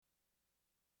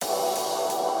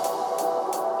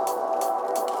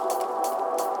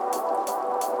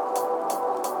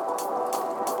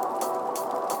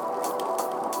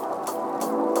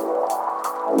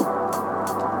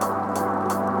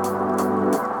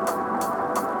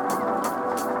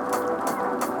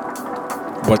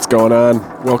What's going on?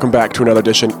 Welcome back to another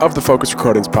edition of the Focus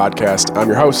Recordings podcast. I'm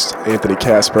your host, Anthony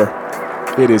Casper.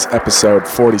 It is episode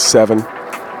 47,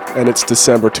 and it's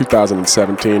December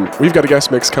 2017. We've got a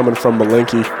guest mix coming from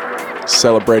Malinky,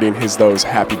 celebrating his Those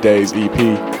Happy Days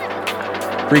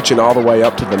EP, reaching all the way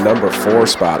up to the number 4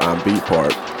 spot on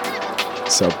Beatport.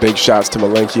 So big shouts to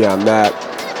Malinky on that.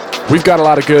 We've got a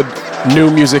lot of good new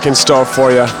music in store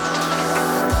for you.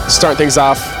 Starting things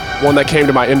off, one that came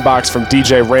to my inbox from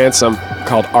DJ Ransom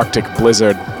called Arctic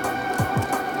Blizzard.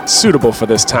 Suitable for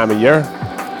this time of year.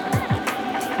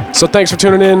 So thanks for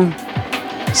tuning in.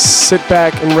 Sit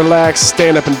back and relax,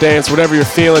 stand up and dance, whatever you're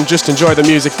feeling. Just enjoy the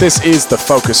music. This is the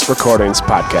Focus Recordings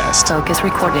podcast. Focus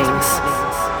Recordings.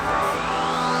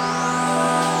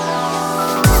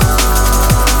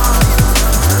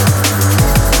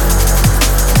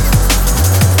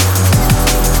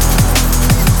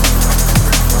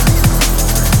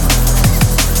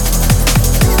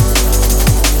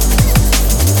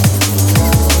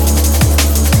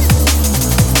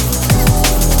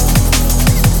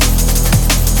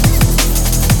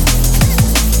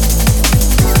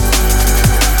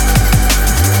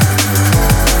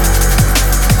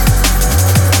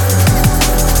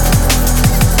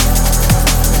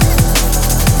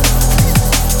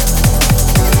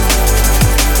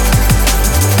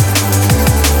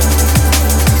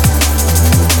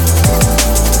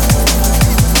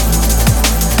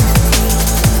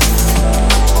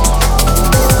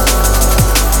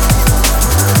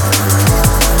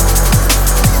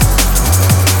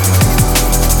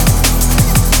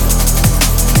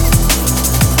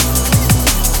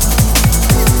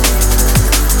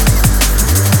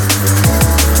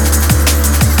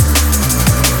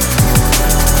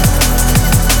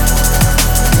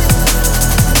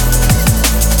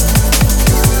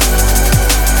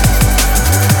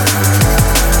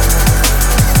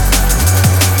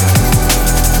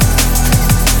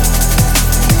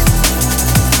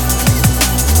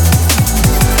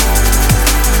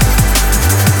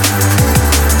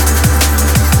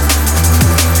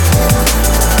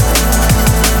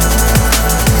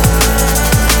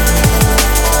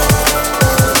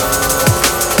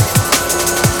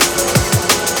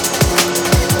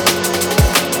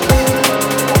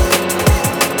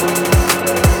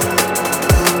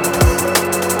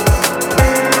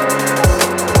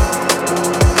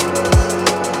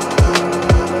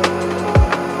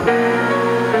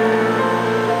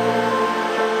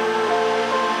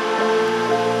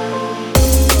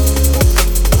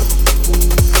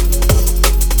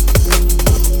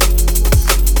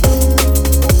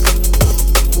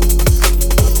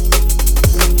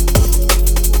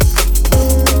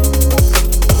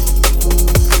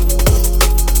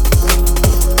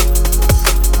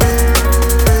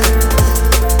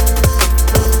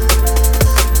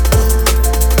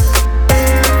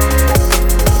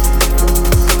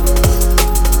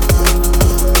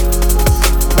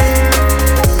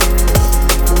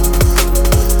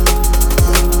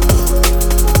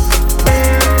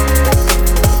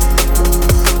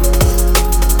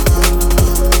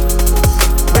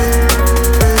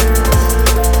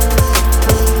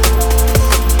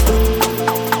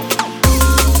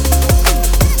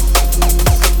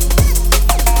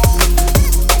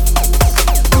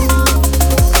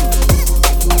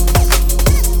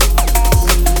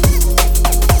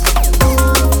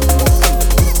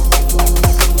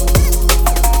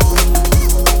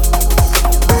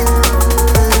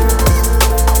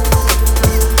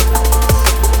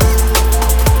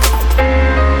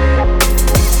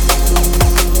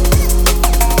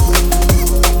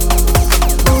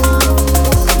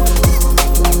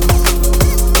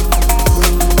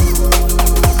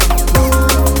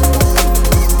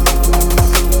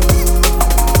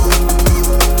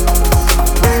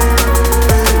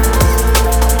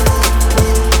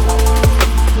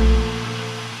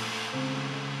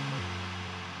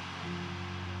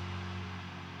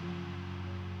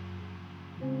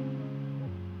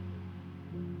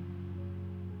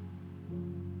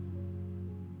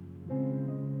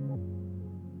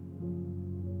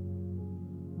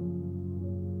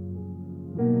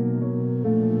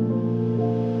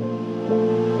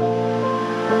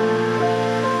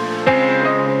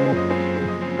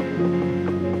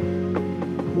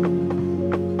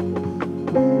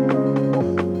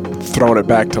 Throwing it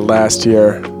back to last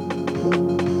year,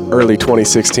 early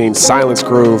 2016, Silence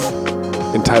Groove,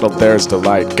 entitled There's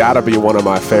Delight. Gotta be one of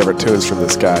my favorite tunes from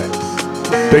this guy.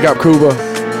 Big up Kuba,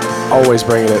 always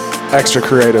bringing it extra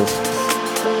creative.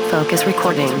 Focus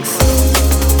Recordings.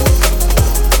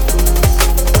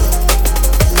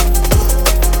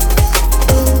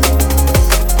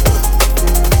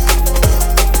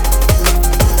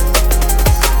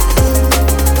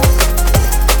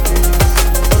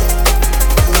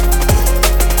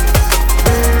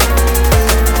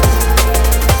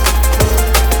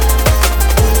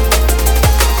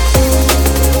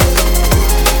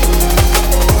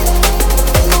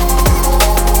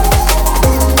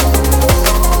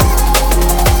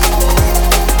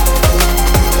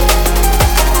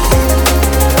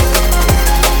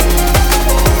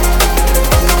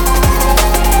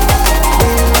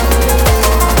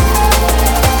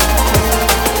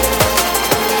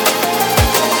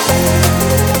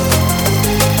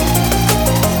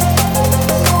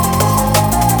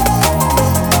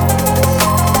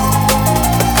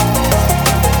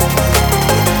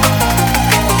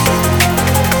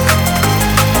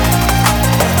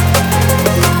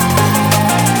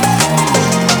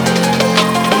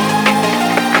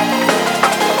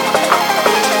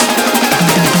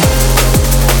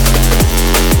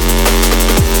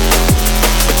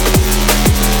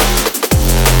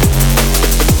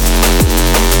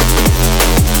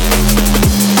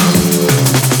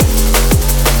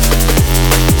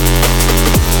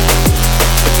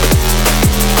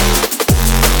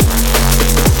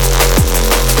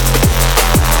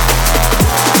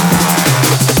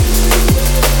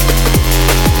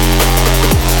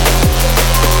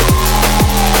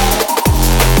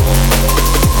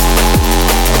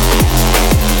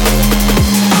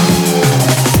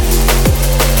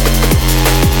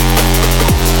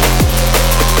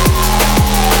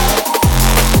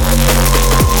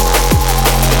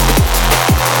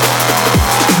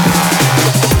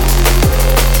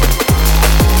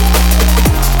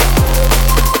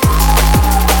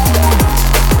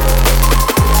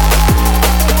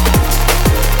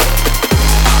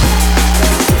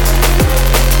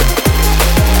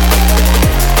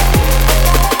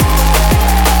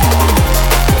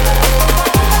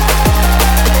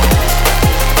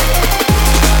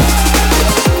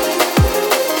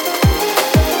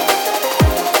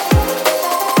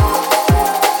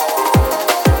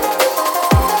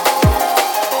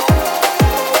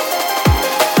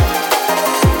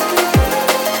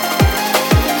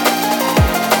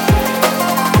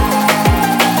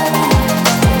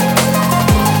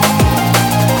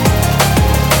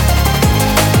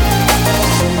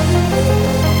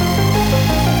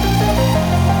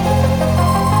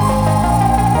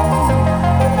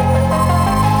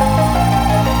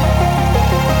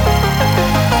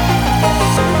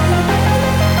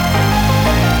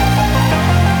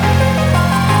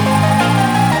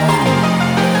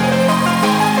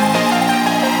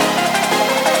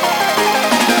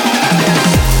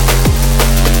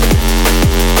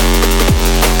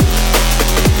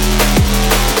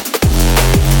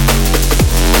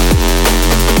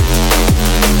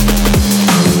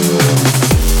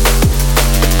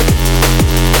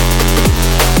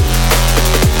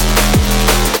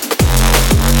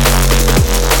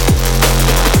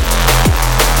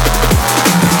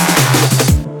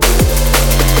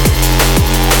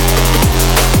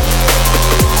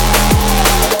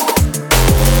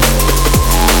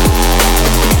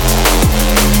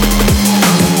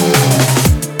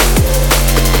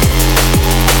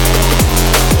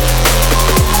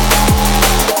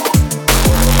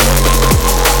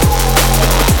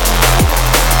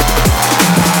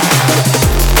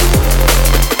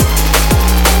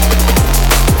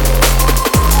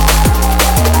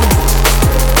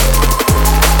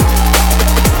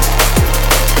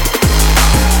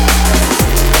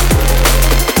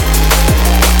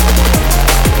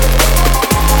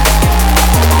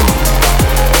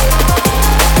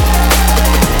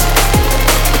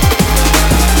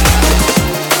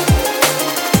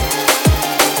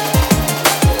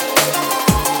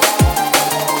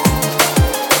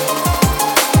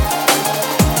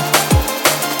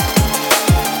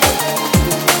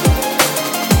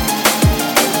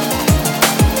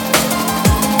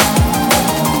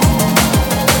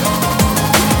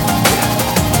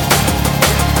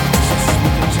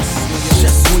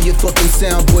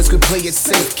 sound boys could play it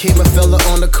safe. Came a fella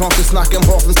on the conquest, knock him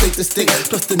off from state to state.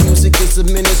 Plus the music is a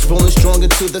menace, rolling strong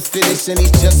into the finish. And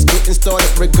he's just getting started,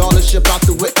 regardless about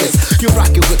the witness. You're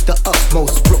rocking with the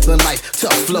utmost, Brooklyn life,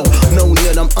 tough flow. Known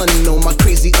yet I'm unknown, my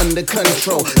crazy under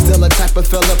control. Still a type of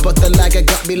fella, but the lagger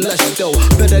got me lush though.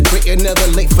 Better great and never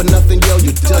late for nothing, yo,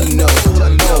 you done know.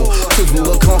 To rule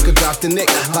or conquer, Dr.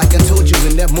 Nick. Like I told you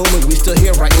in that moment, we still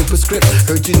here writing prescript.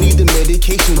 Heard you need the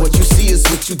medication, what you see is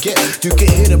what you get. You can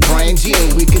hit a Brian G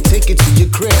and we can take it to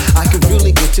your crib. I could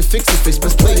really get you fixed if it's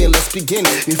best playing, let's begin.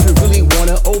 If you really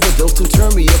wanna overdose, then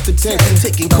turn me up to 10.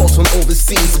 Taking calls from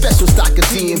overseas, special stock of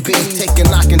D&B. Take a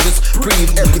knock and just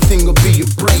breathe, everything will be a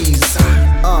breeze.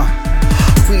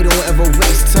 We don't ever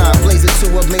waste time, blaze it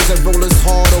to a amazing rollers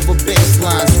hard over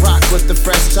baselines. Rock with the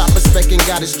fresh chopper spec and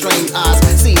got his strained eyes.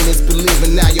 Seeing is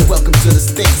believing, now you're welcome to the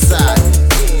stateside.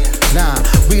 Nah,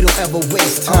 we don't ever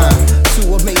waste time.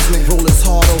 To amazement, rollers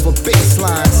hard over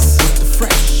baselines. With the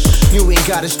fresh, you ain't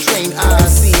got his trained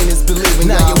eyes. Seeing is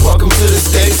believing, now you're welcome to the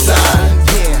stateside.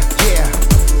 Yeah.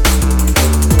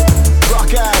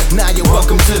 Rock out, now you're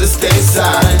welcome to the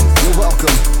stateside. You're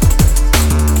welcome.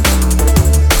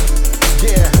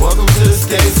 Yeah, welcome to the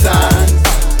stateside.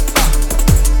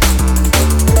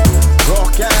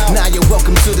 Rock out. Now you're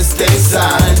welcome to the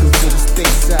stateside. Welcome to the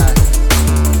stateside.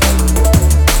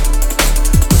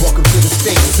 Welcome to the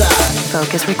stateside.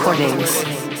 Focus Recordings.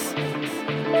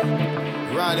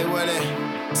 Riding with it.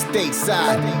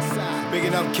 Stateside.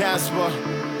 Bigging up Casper.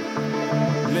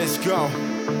 Let's go.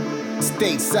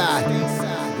 Stateside.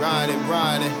 Riding.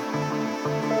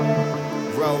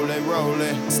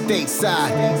 Rolling.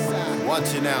 Stateside.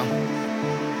 Watch it now.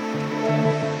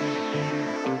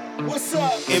 What's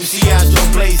up? MC Astro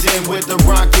blazing with the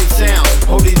rocket sound.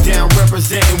 Hold it down,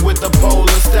 representing with the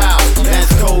polar style.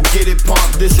 That's cold, get it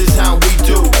pumped, this is how we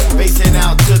do. Basing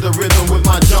out to the rhythm with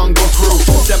my jungle crew.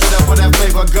 Step it up with that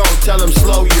flavor, go, tell them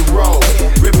slow you roll.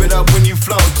 Rip it up when you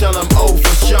flow, tell them oh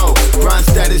for show. Grind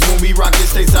status when we rock it,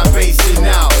 stateside basing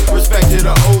out. Respect to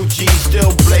the OG,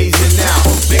 still blazing out.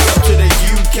 Big up to the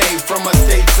UK from a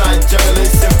stateside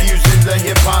journalist. Infusing the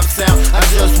hip hop sound, I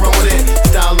just roll with it.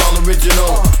 Style all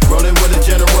original. Rolling with a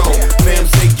general, fam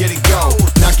say get it go.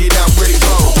 Knock it out, ready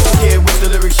go. Here with the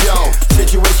lyrics, yo.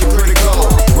 Situation critical,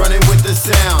 running with the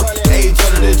sound. Age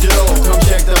of the digital, come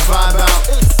check the vibe out.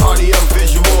 Audio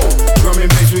visual, drum and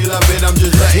bass, we love it. I'm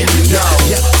just letting you know.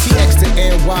 Yeah, TX to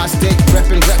NY, state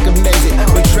reppin', recommended.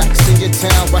 When tracks in your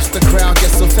town, watch the crowd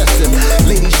get so festive.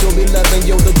 Ladies show me love and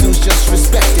yo, the dudes just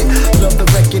respect it. Love the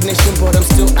recognition, but I'm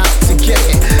still out to get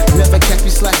it. Never catch me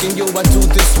slacking, yo, I do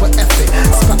this with effort.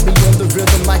 Spot me on the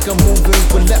rhythm like I'm moving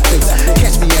with leopards.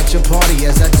 Catch me at your party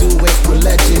as I do it with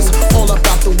legends. All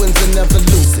about the wins and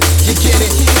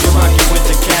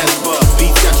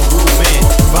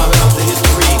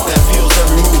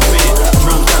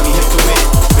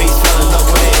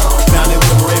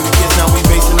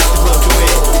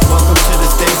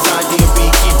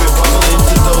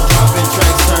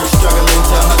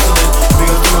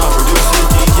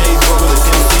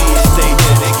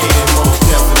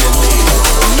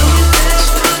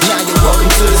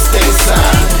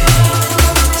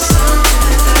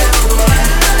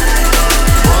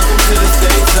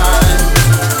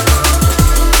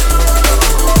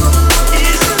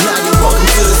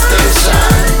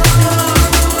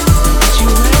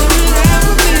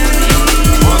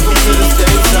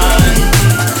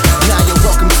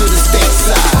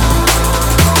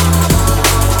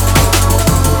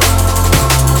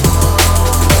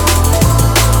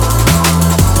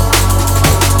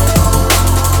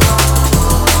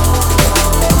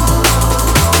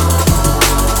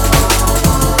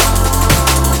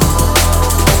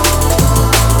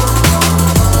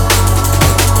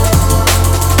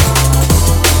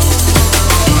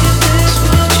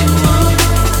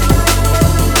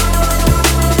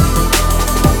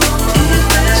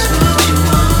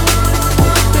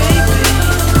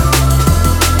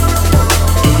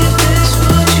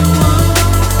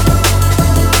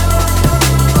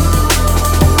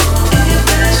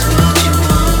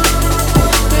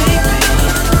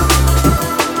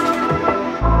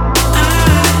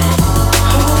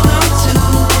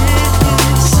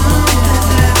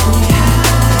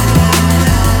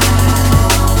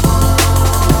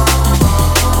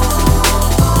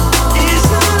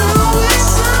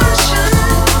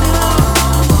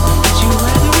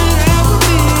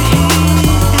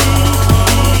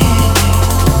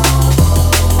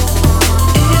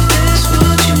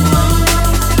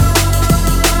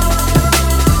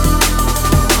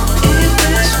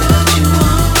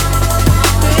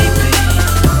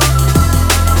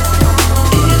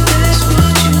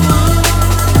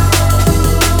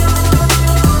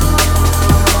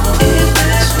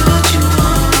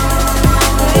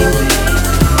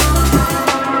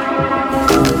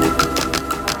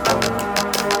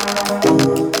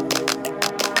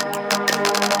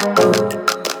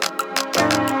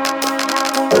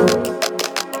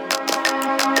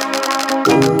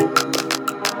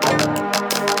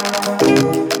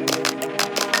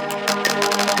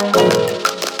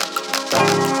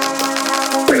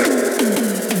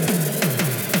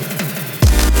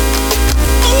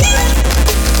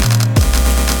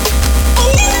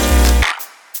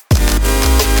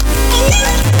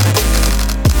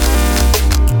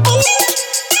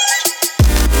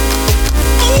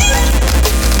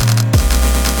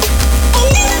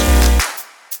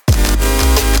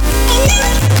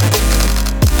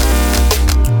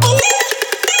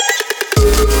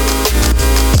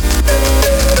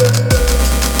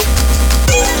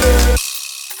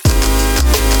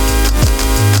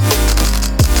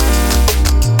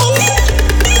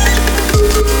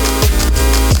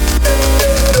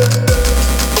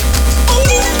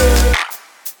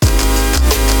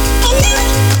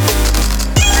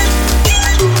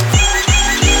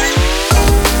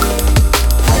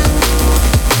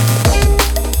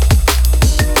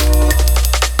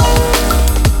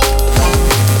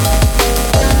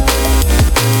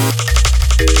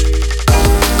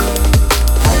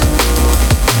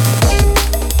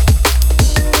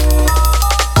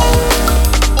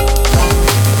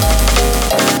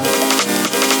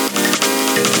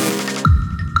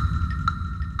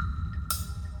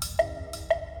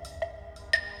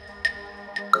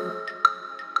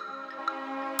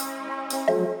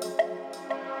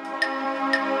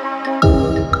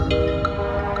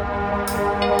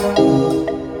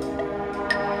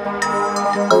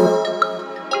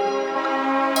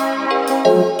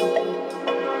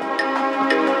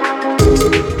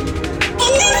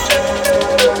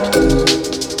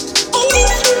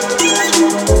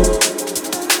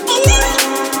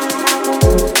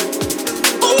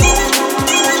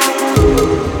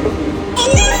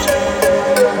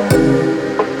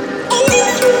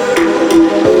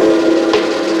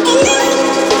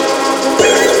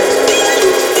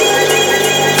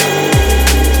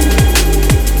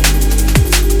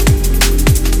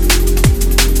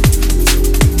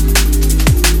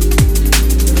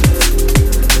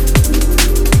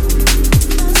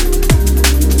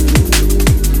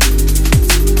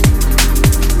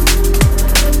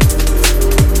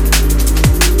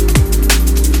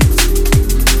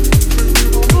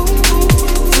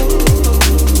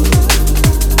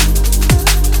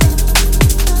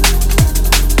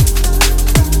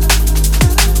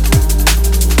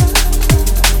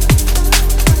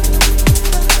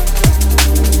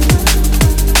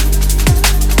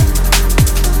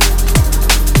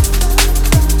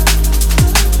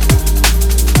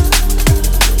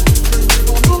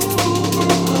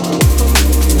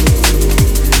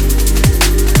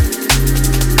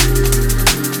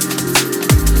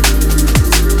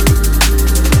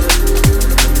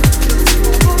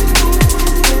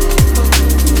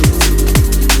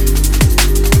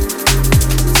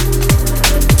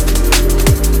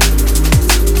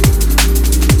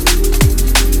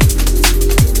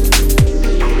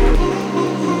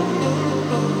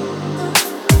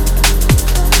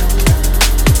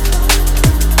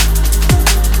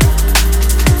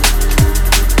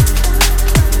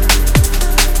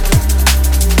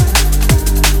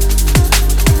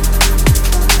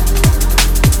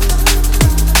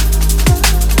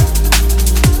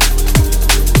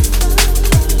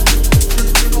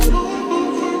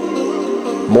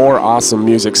More awesome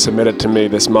music submitted to me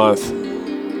this month.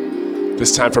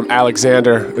 This time from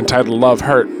Alexander, entitled Love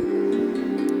Hurt.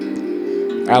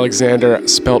 Alexander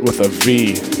spelt with a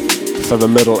V for the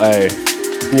middle A.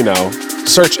 You know,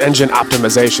 search engine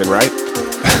optimization, right?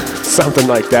 Something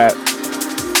like that.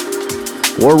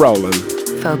 We're rolling.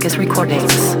 Focus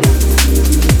Recordings.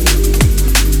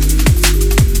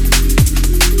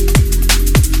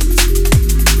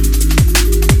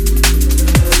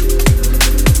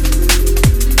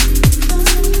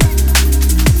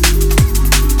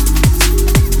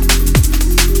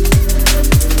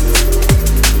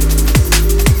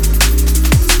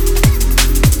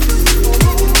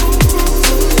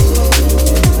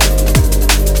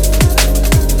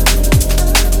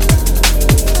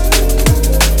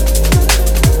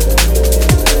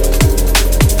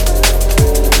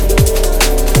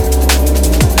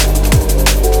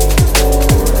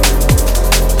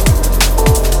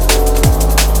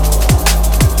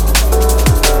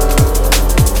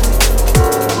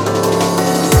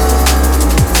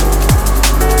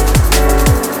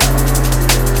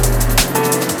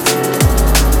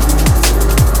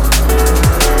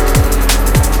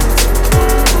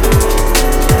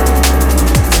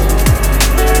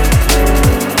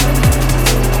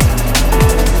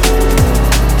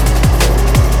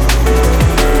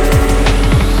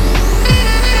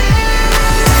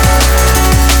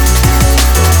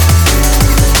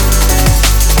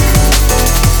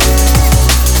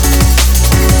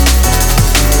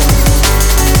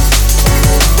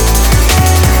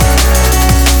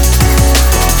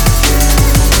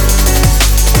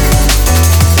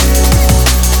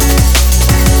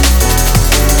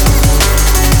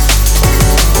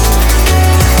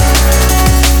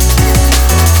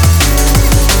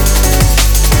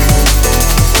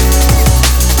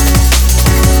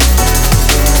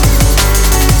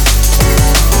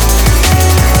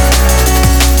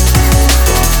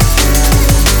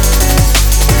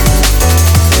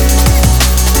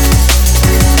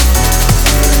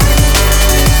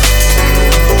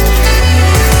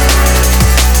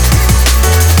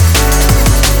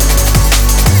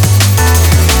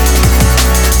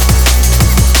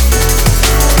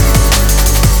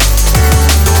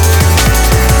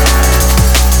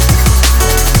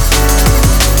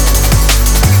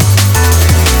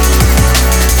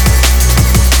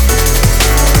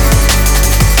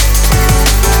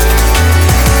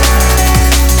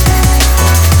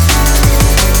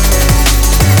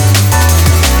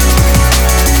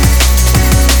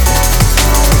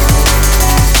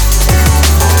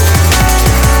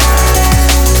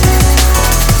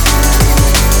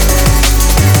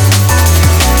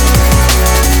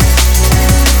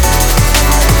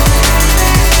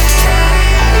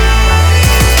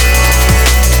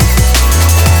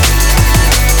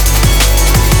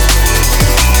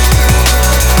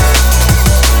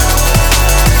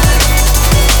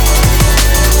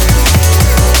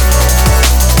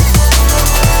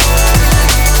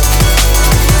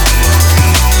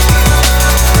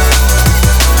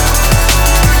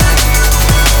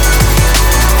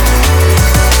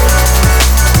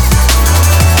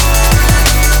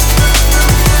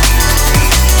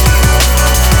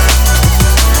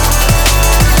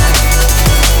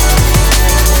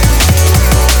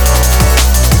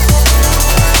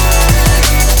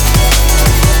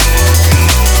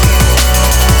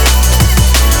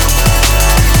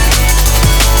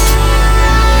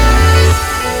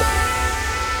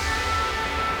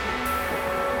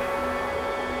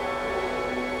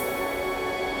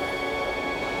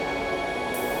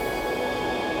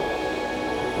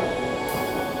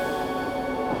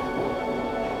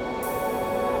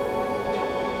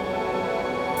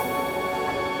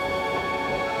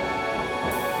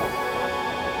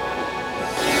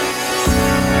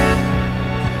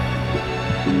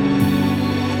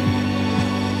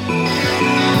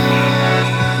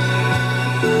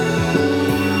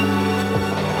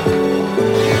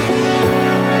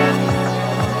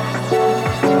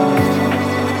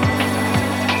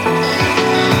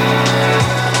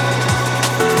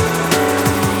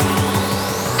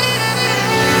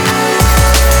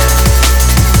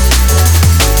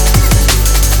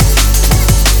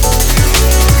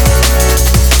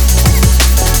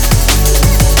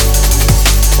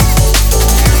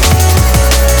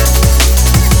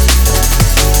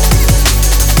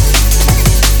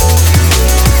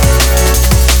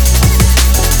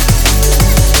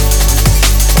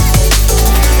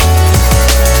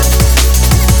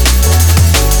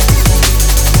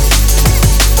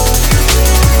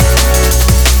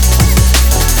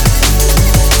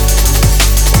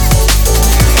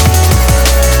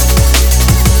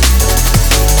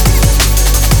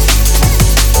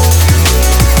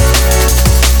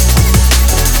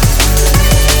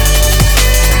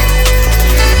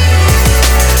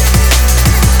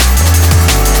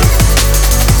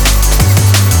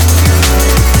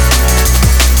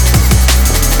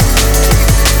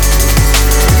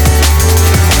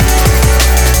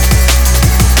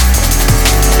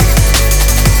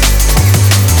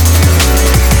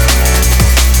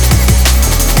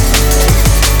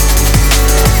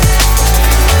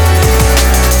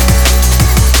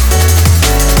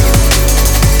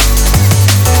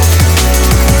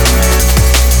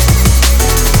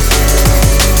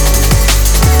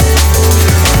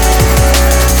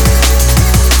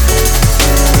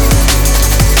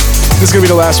 This is going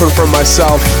to be the last one from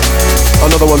myself.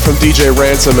 Another one from DJ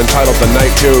Ransom entitled The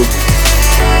Night Tube.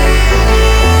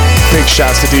 Big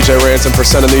shouts to DJ Ransom for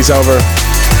sending these over.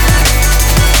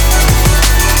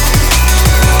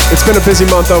 It's been a busy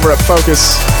month over at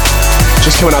Focus.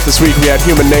 Just coming out this week, we had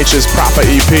Human Nature's Propa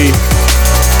EP.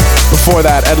 Before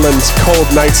that, Edlin's Cold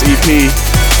Nights EP.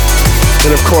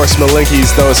 And of course,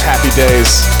 Malinky's Those Happy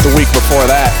Days the week before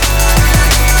that.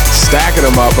 Stacking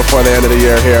them up before the end of the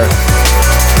year here.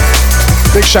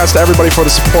 Big shouts to everybody for the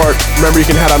support. Remember, you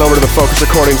can head on over to the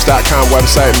FocusRecordings.com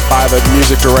website and buy the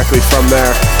music directly from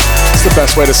there. It's the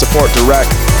best way to support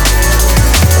direct.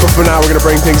 But for now, we're going to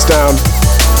bring things down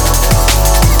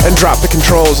and drop the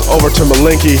controls over to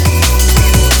Malinky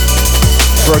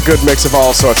for a good mix of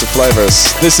all sorts of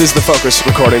flavors. This is the Focus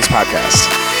Recordings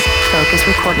Podcast. Focus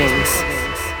Recordings.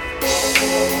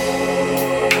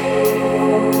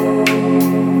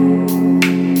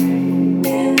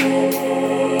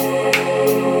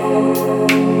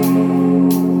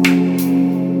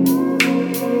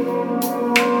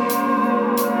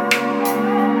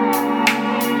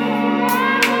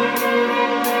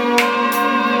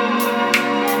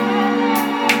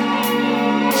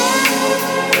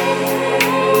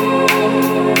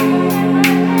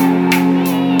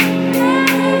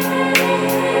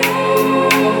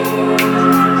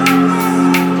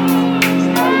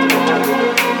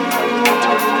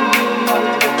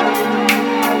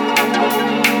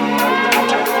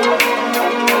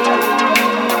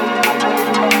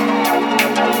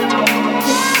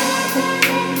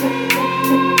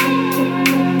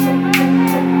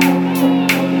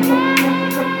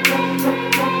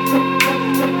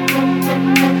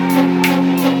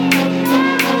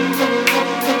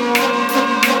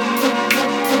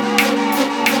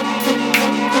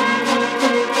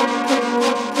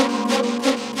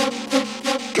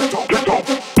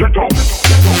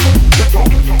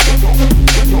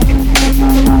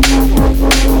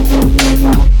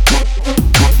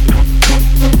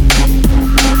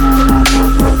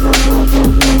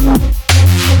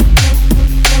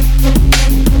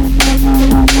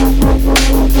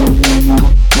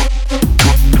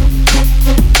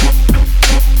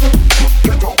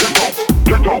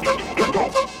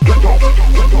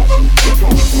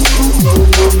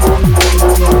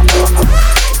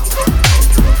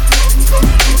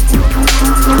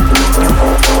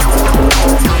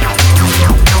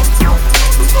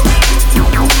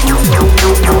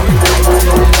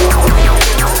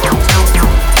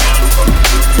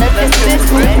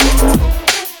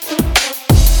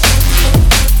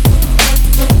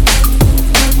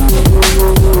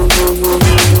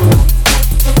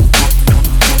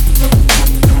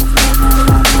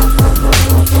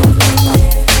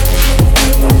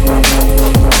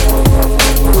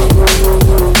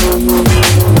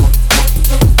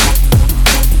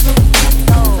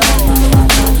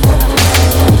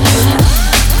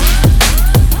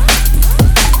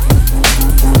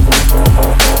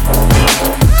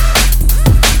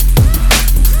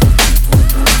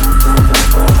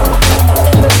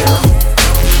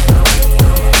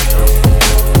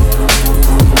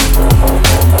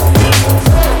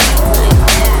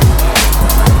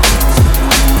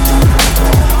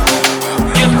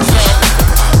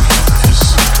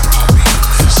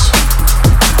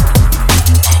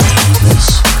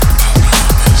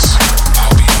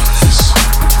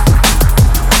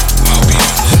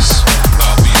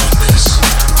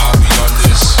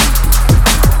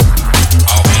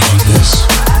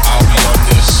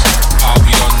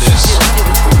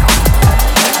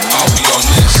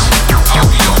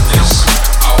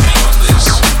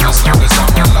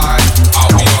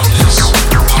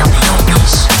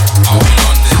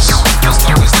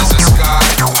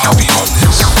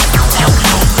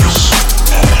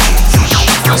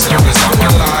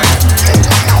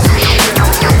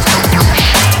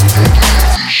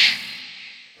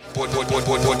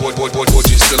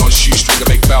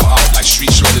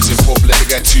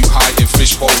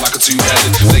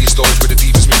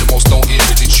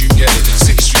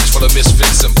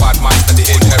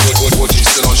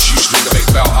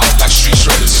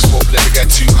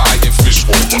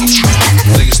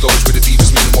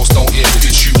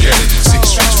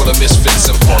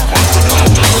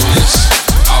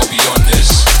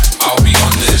 I'll be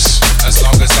on this.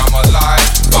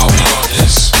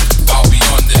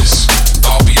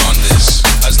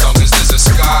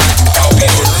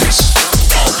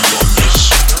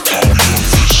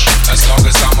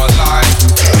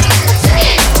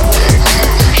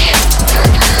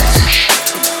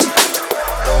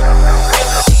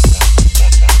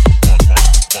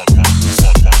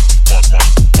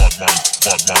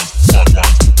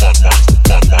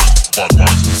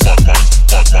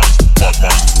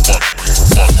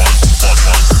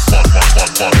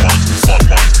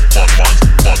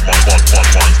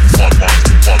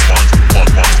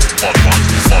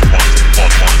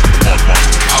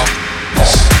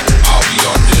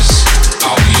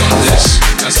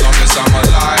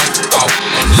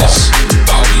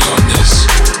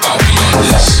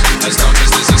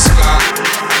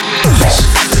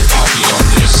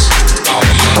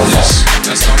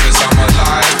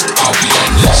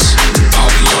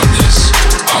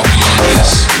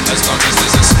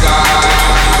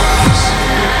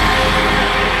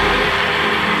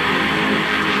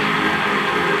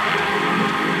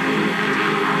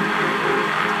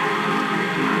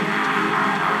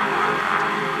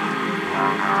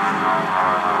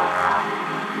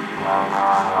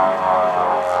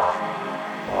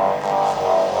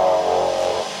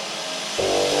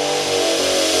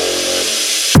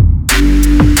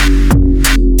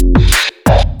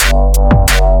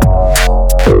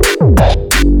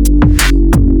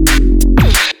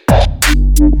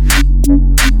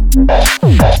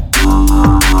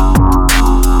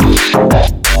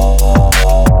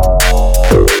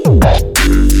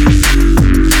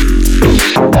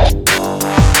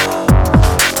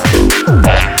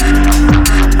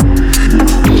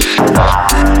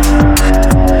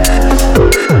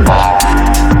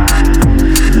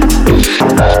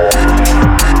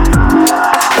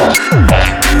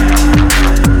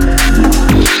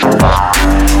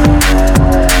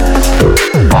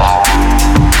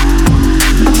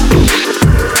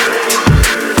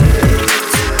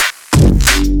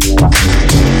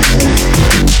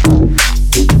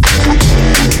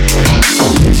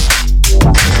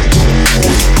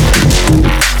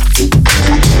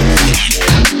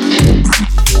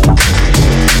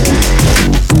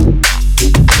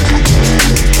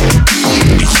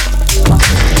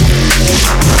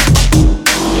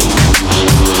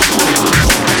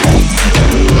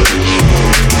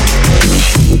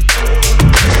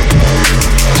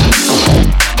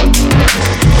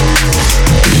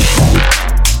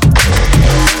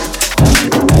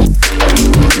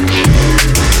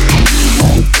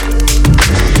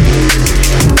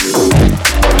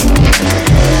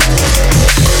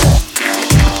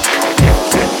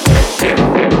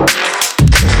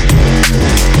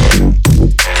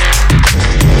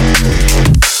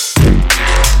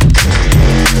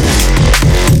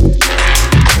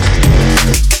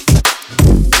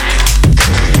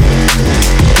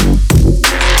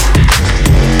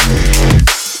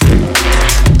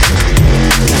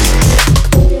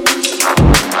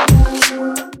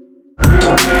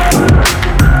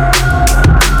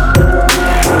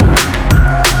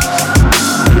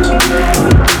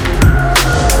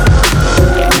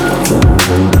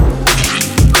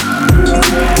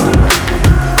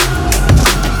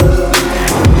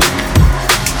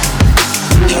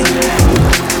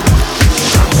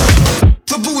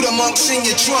 blunts in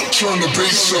your trunk. Turn the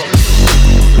bass up.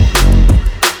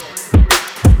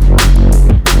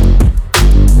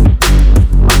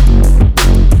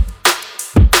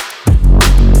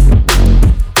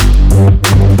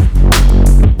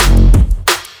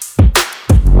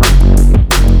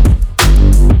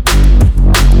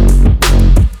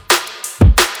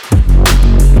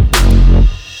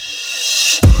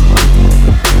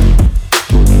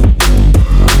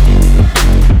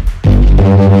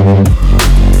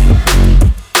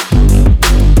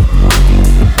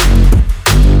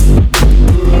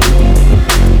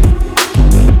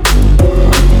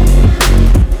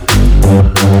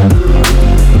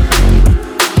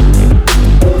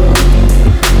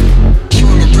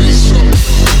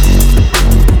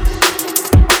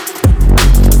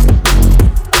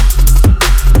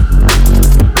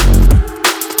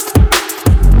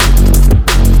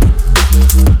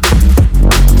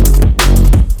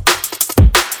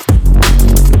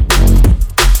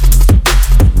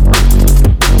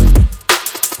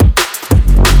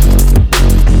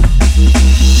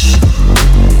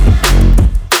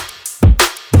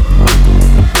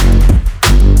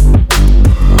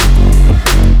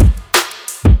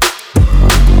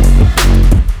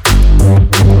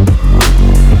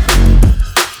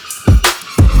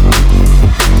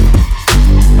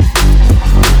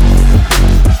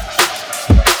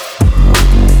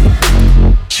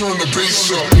 Turn the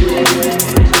bass up.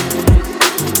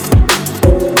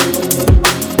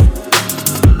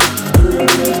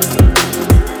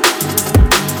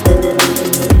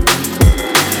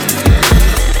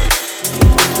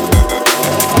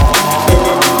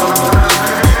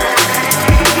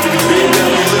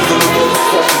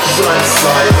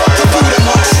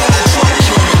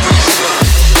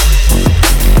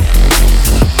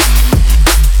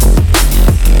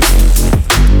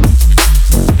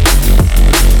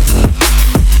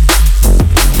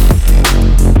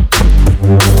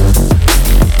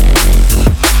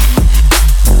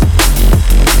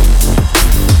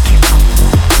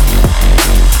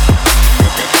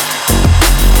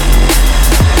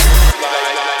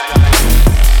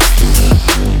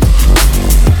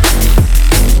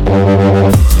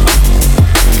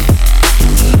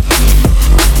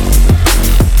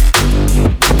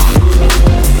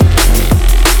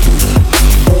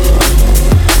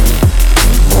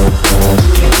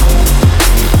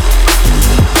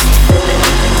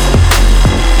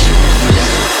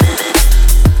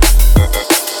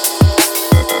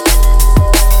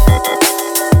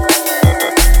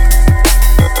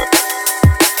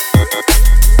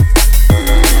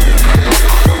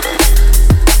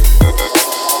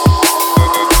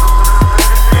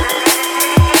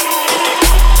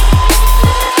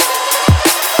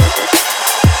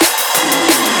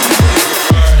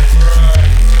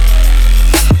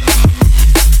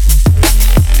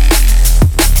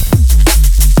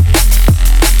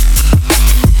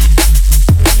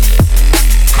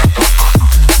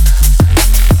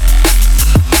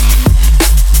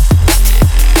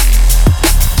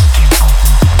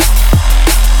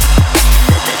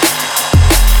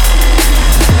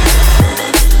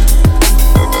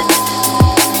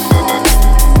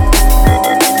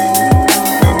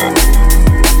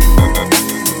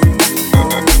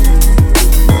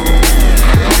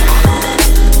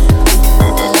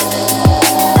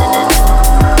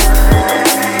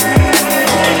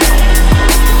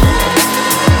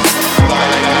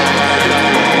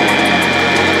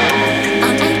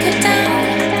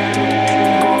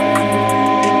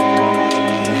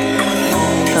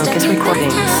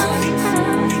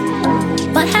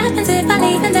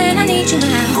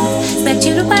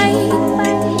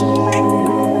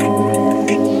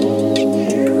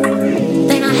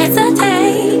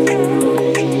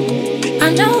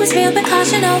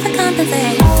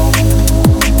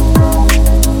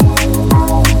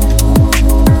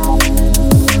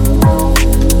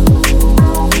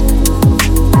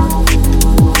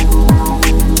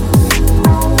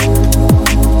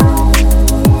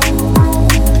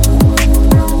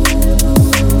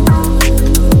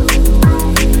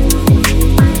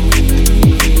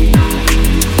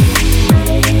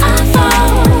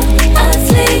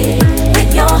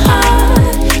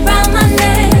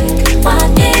 What if I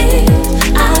think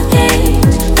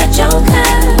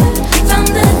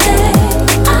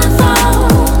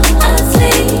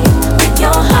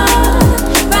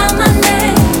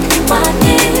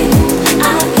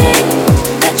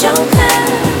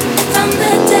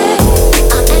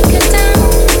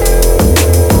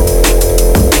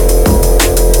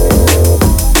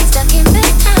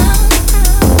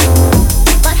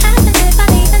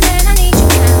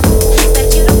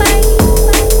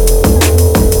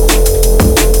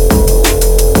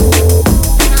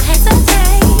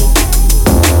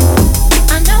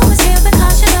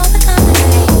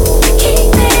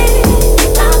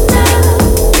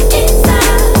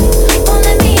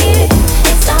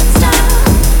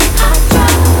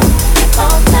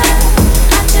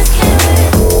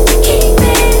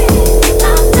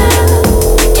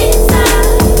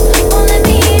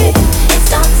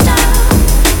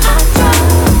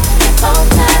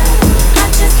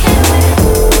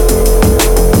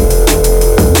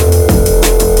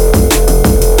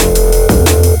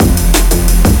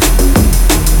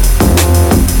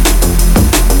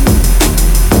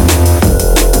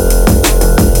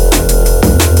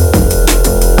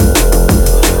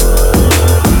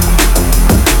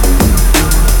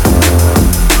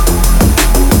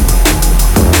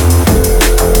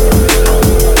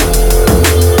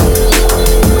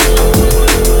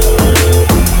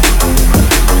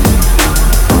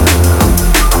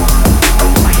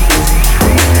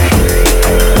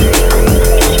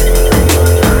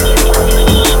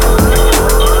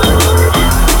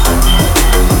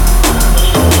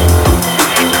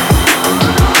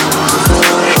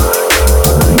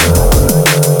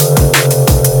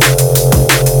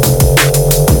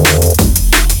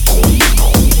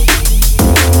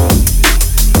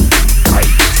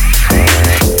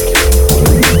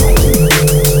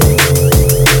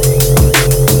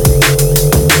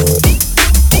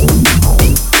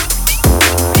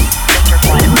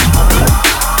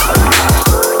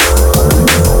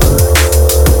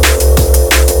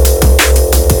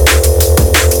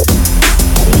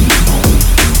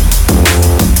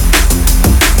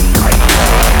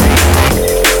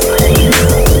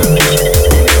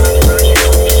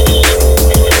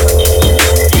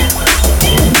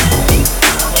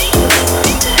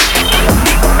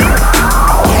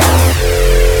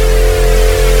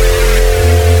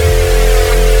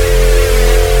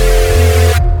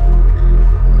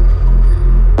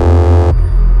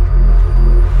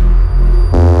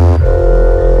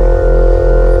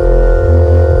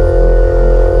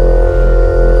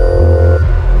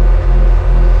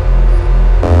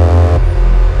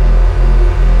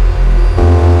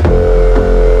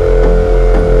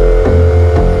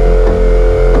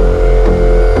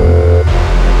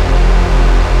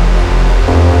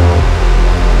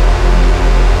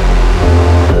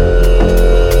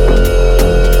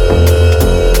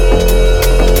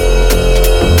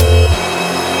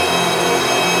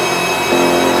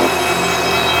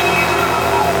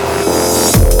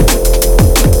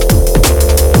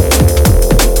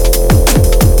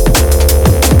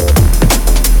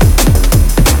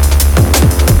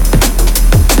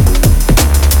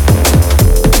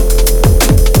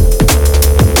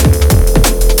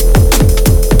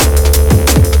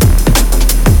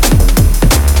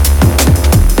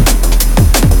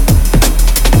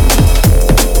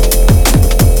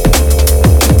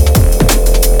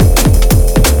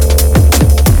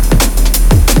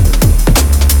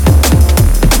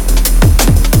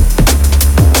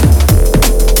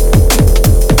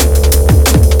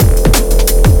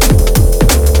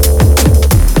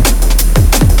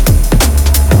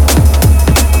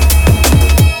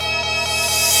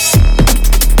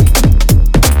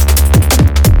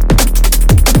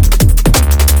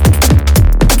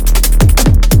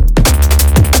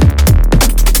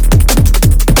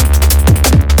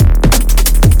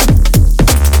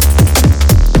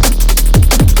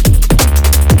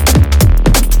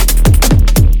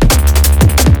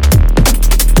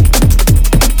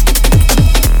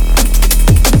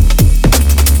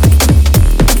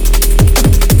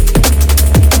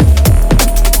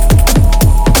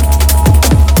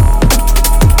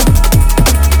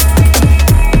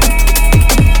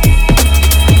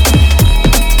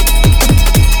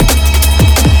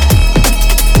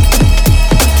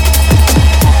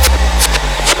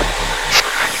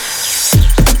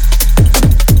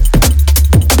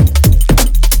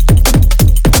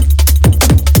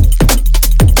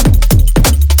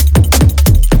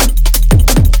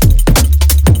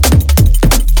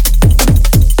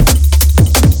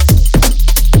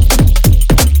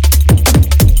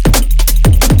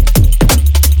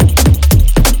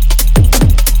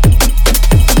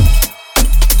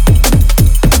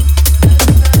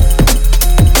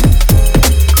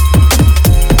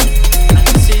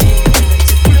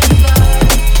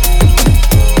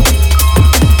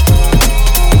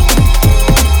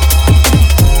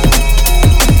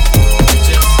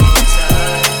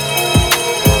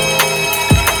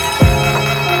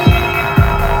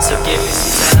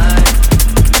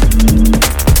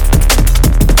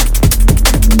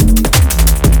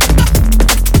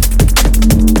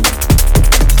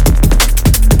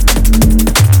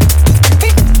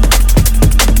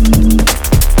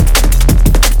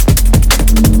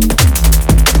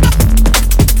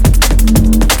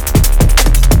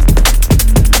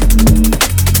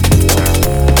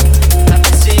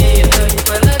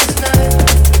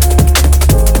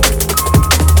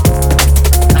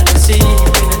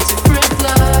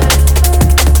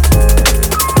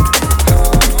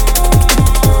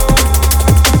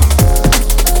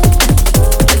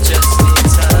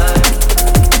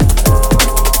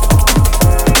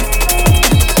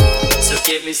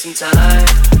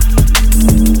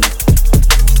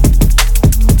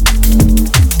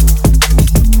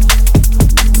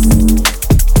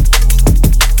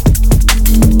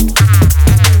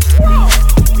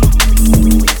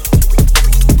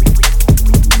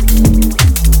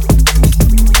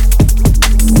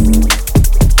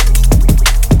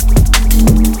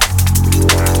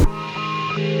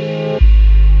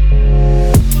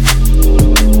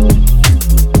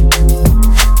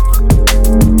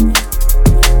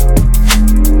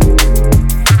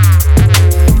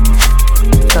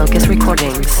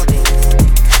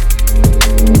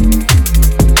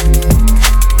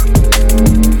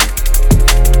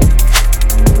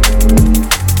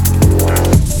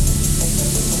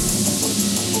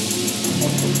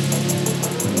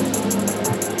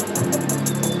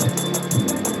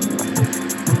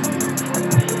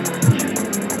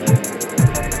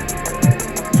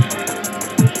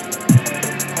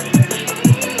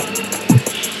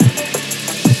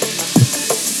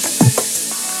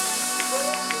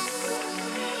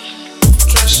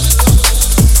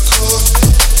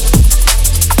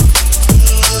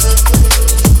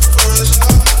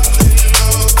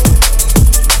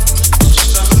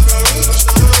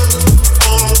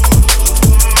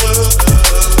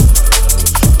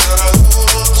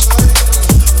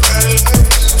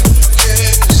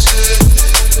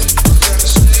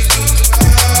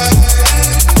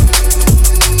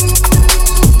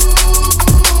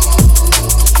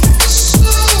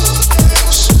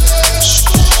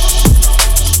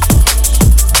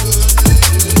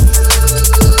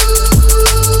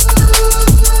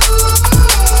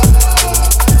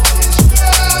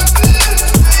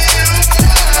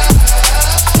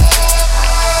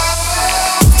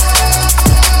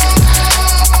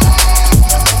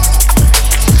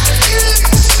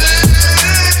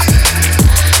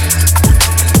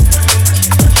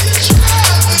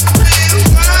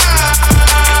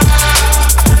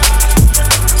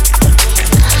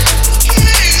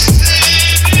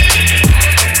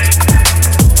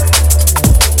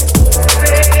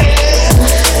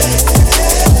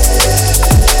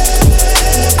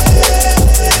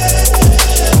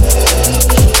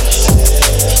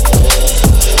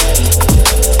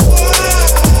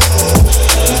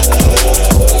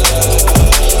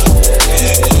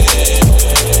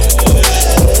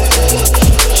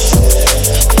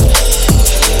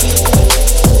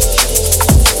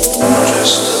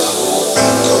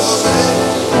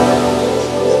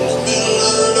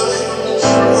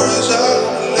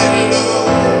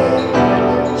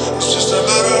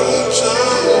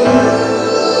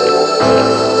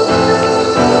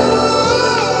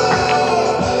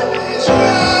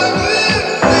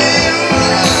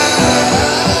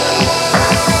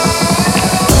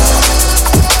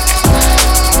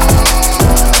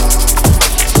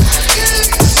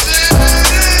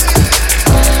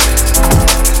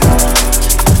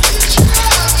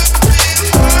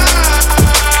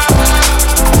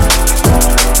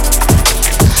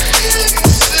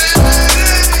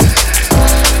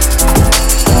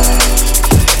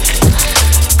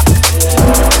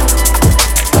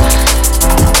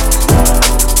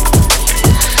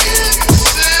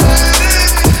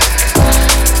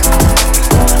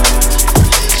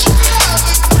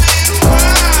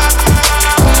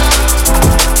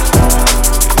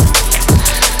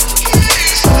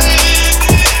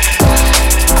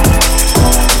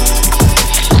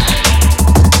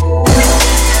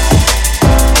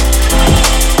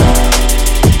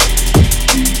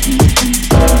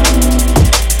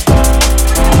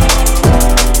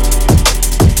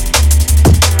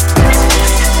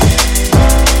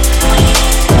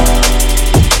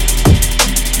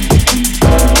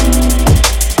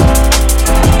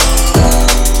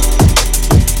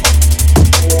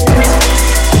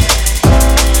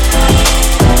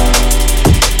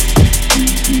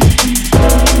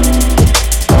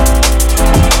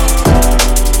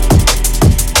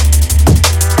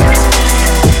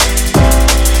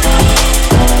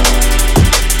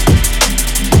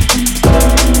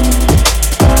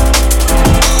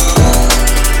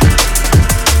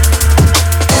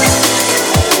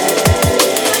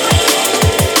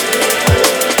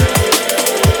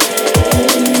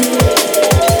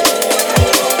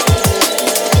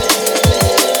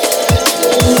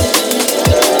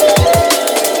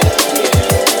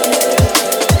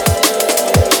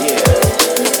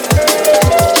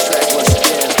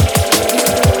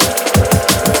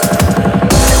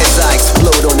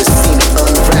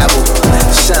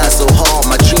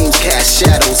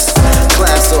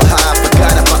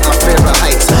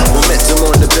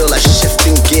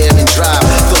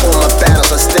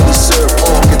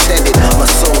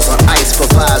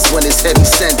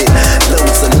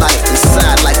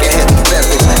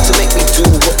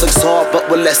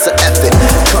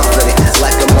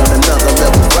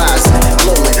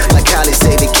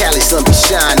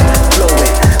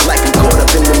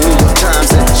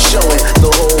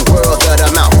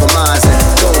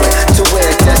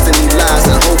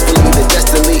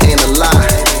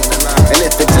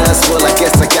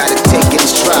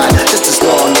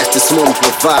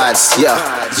provides. Yeah.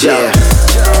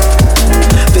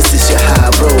 This is your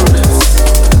high road,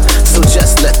 so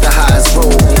just let the highs roll.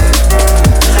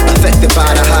 Affected by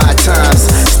the high times,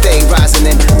 stay rising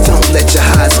and don't let your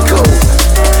highs go.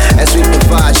 As we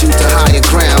provide you to higher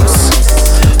grounds,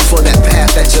 for that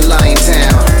path that you're lying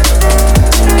down.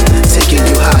 Taking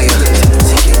you higher,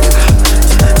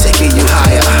 taking you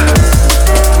higher.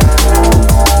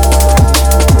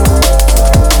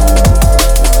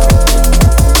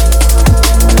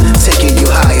 Taking you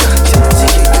higher,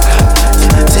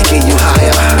 taking you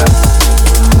higher.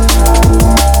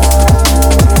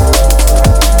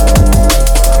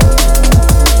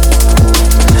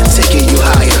 Taking you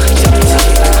higher,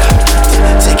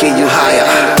 taking you higher.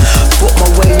 Fought my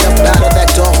way up out of that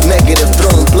dark negative,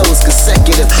 throwing blows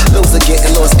consecutive. Those are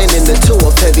getting lost in the tour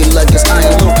of heavy luggage. I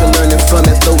am local learning from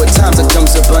it, though at times it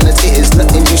comes abundance. It is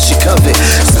nothing you should covet.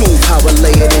 Smooth how I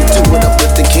lay it and do it up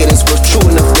with the cadence. We're true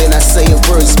enough, then I say it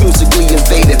words musically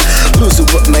invaded. Losing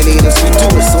what my natives, we do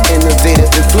it so innovative.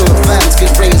 And fluent vibes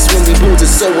get raised when we lose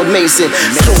it, so amazing.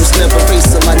 Stones never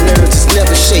racing, my nerves is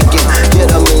never shaking.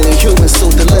 Yet I'm only human, so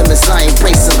dilemmas I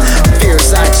embrace them.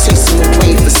 Fears I chase them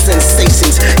away for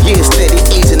sensations. Years steady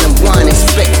aging, I'm blind,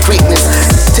 expect greatness.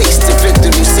 Taste the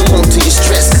victory, so long to your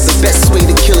stress. The best way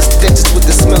to kill is dentist with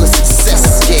the smell of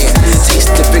success. Yeah,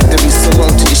 taste the victory, so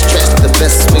long to your stress. The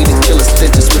best way to kill is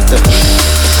dentist with the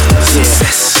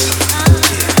success.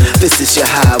 This is your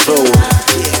high road,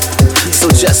 so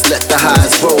just let the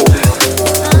highs roll.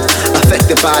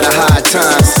 Affected by the high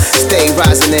times, stay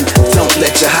rising and don't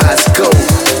let your highs go.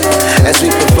 As we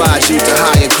provide you to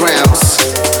higher grounds,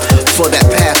 for that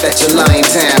path that you're lying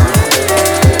down.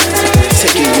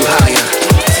 Taking you higher,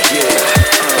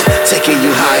 taking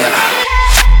you higher.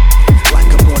 Like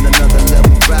I'm on another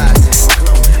level rising,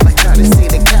 like how they see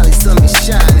the Cali sun be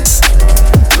shining.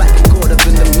 Like I'm caught up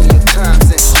in the New York Times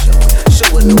and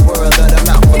showing the world that I'm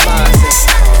out for rising.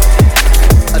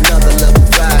 Another level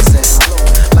rising,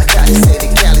 like how they say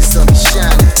the Cali sun be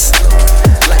shining.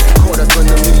 Like I'm caught up in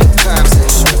the New York Times and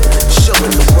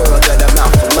showing the world that I'm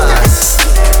out for rising.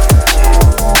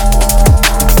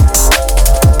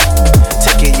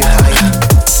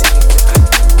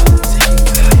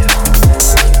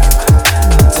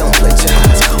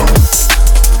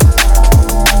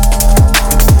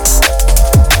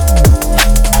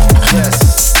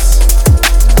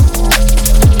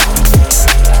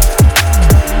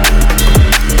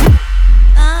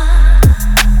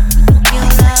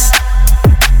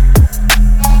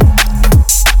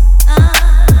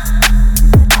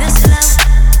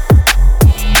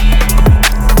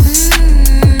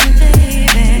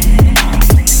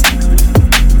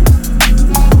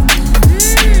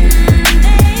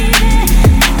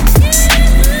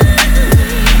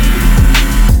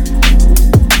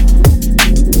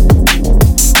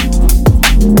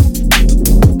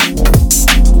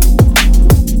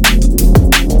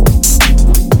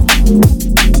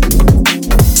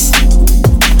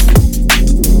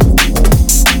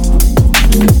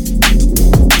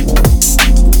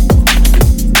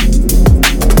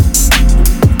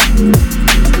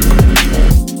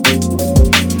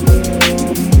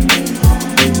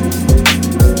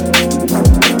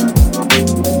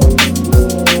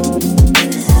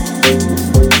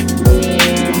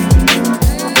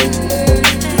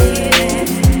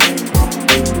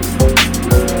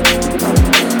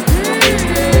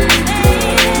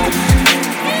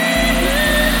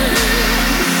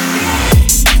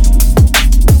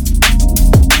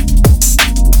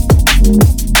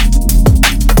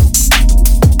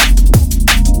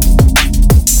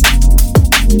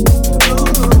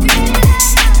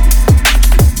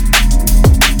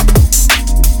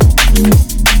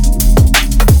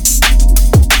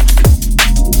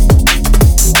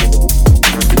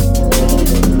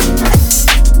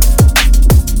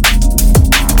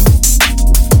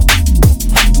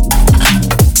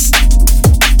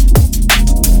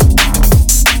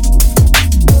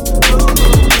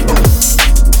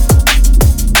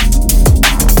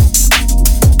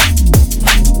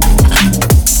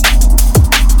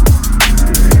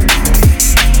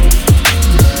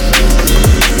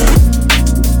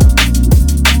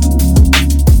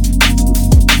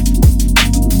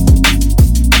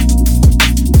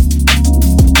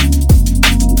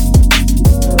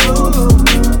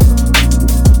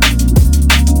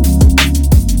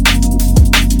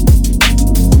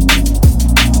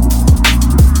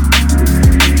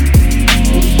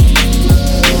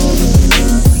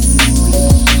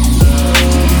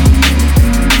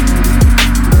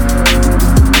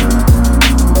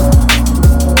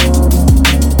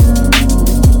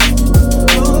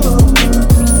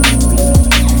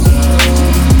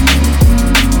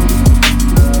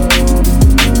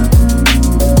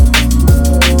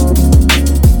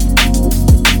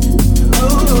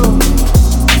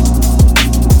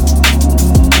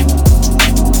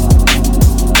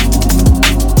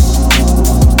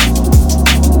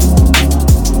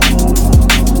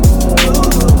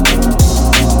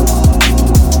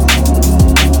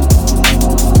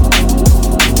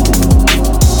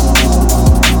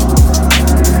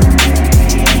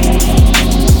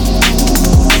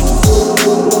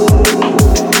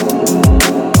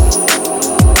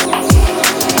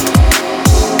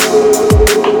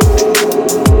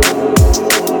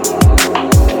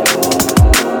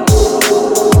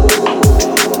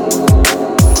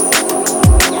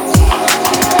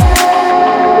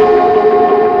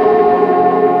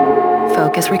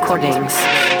 Recordings.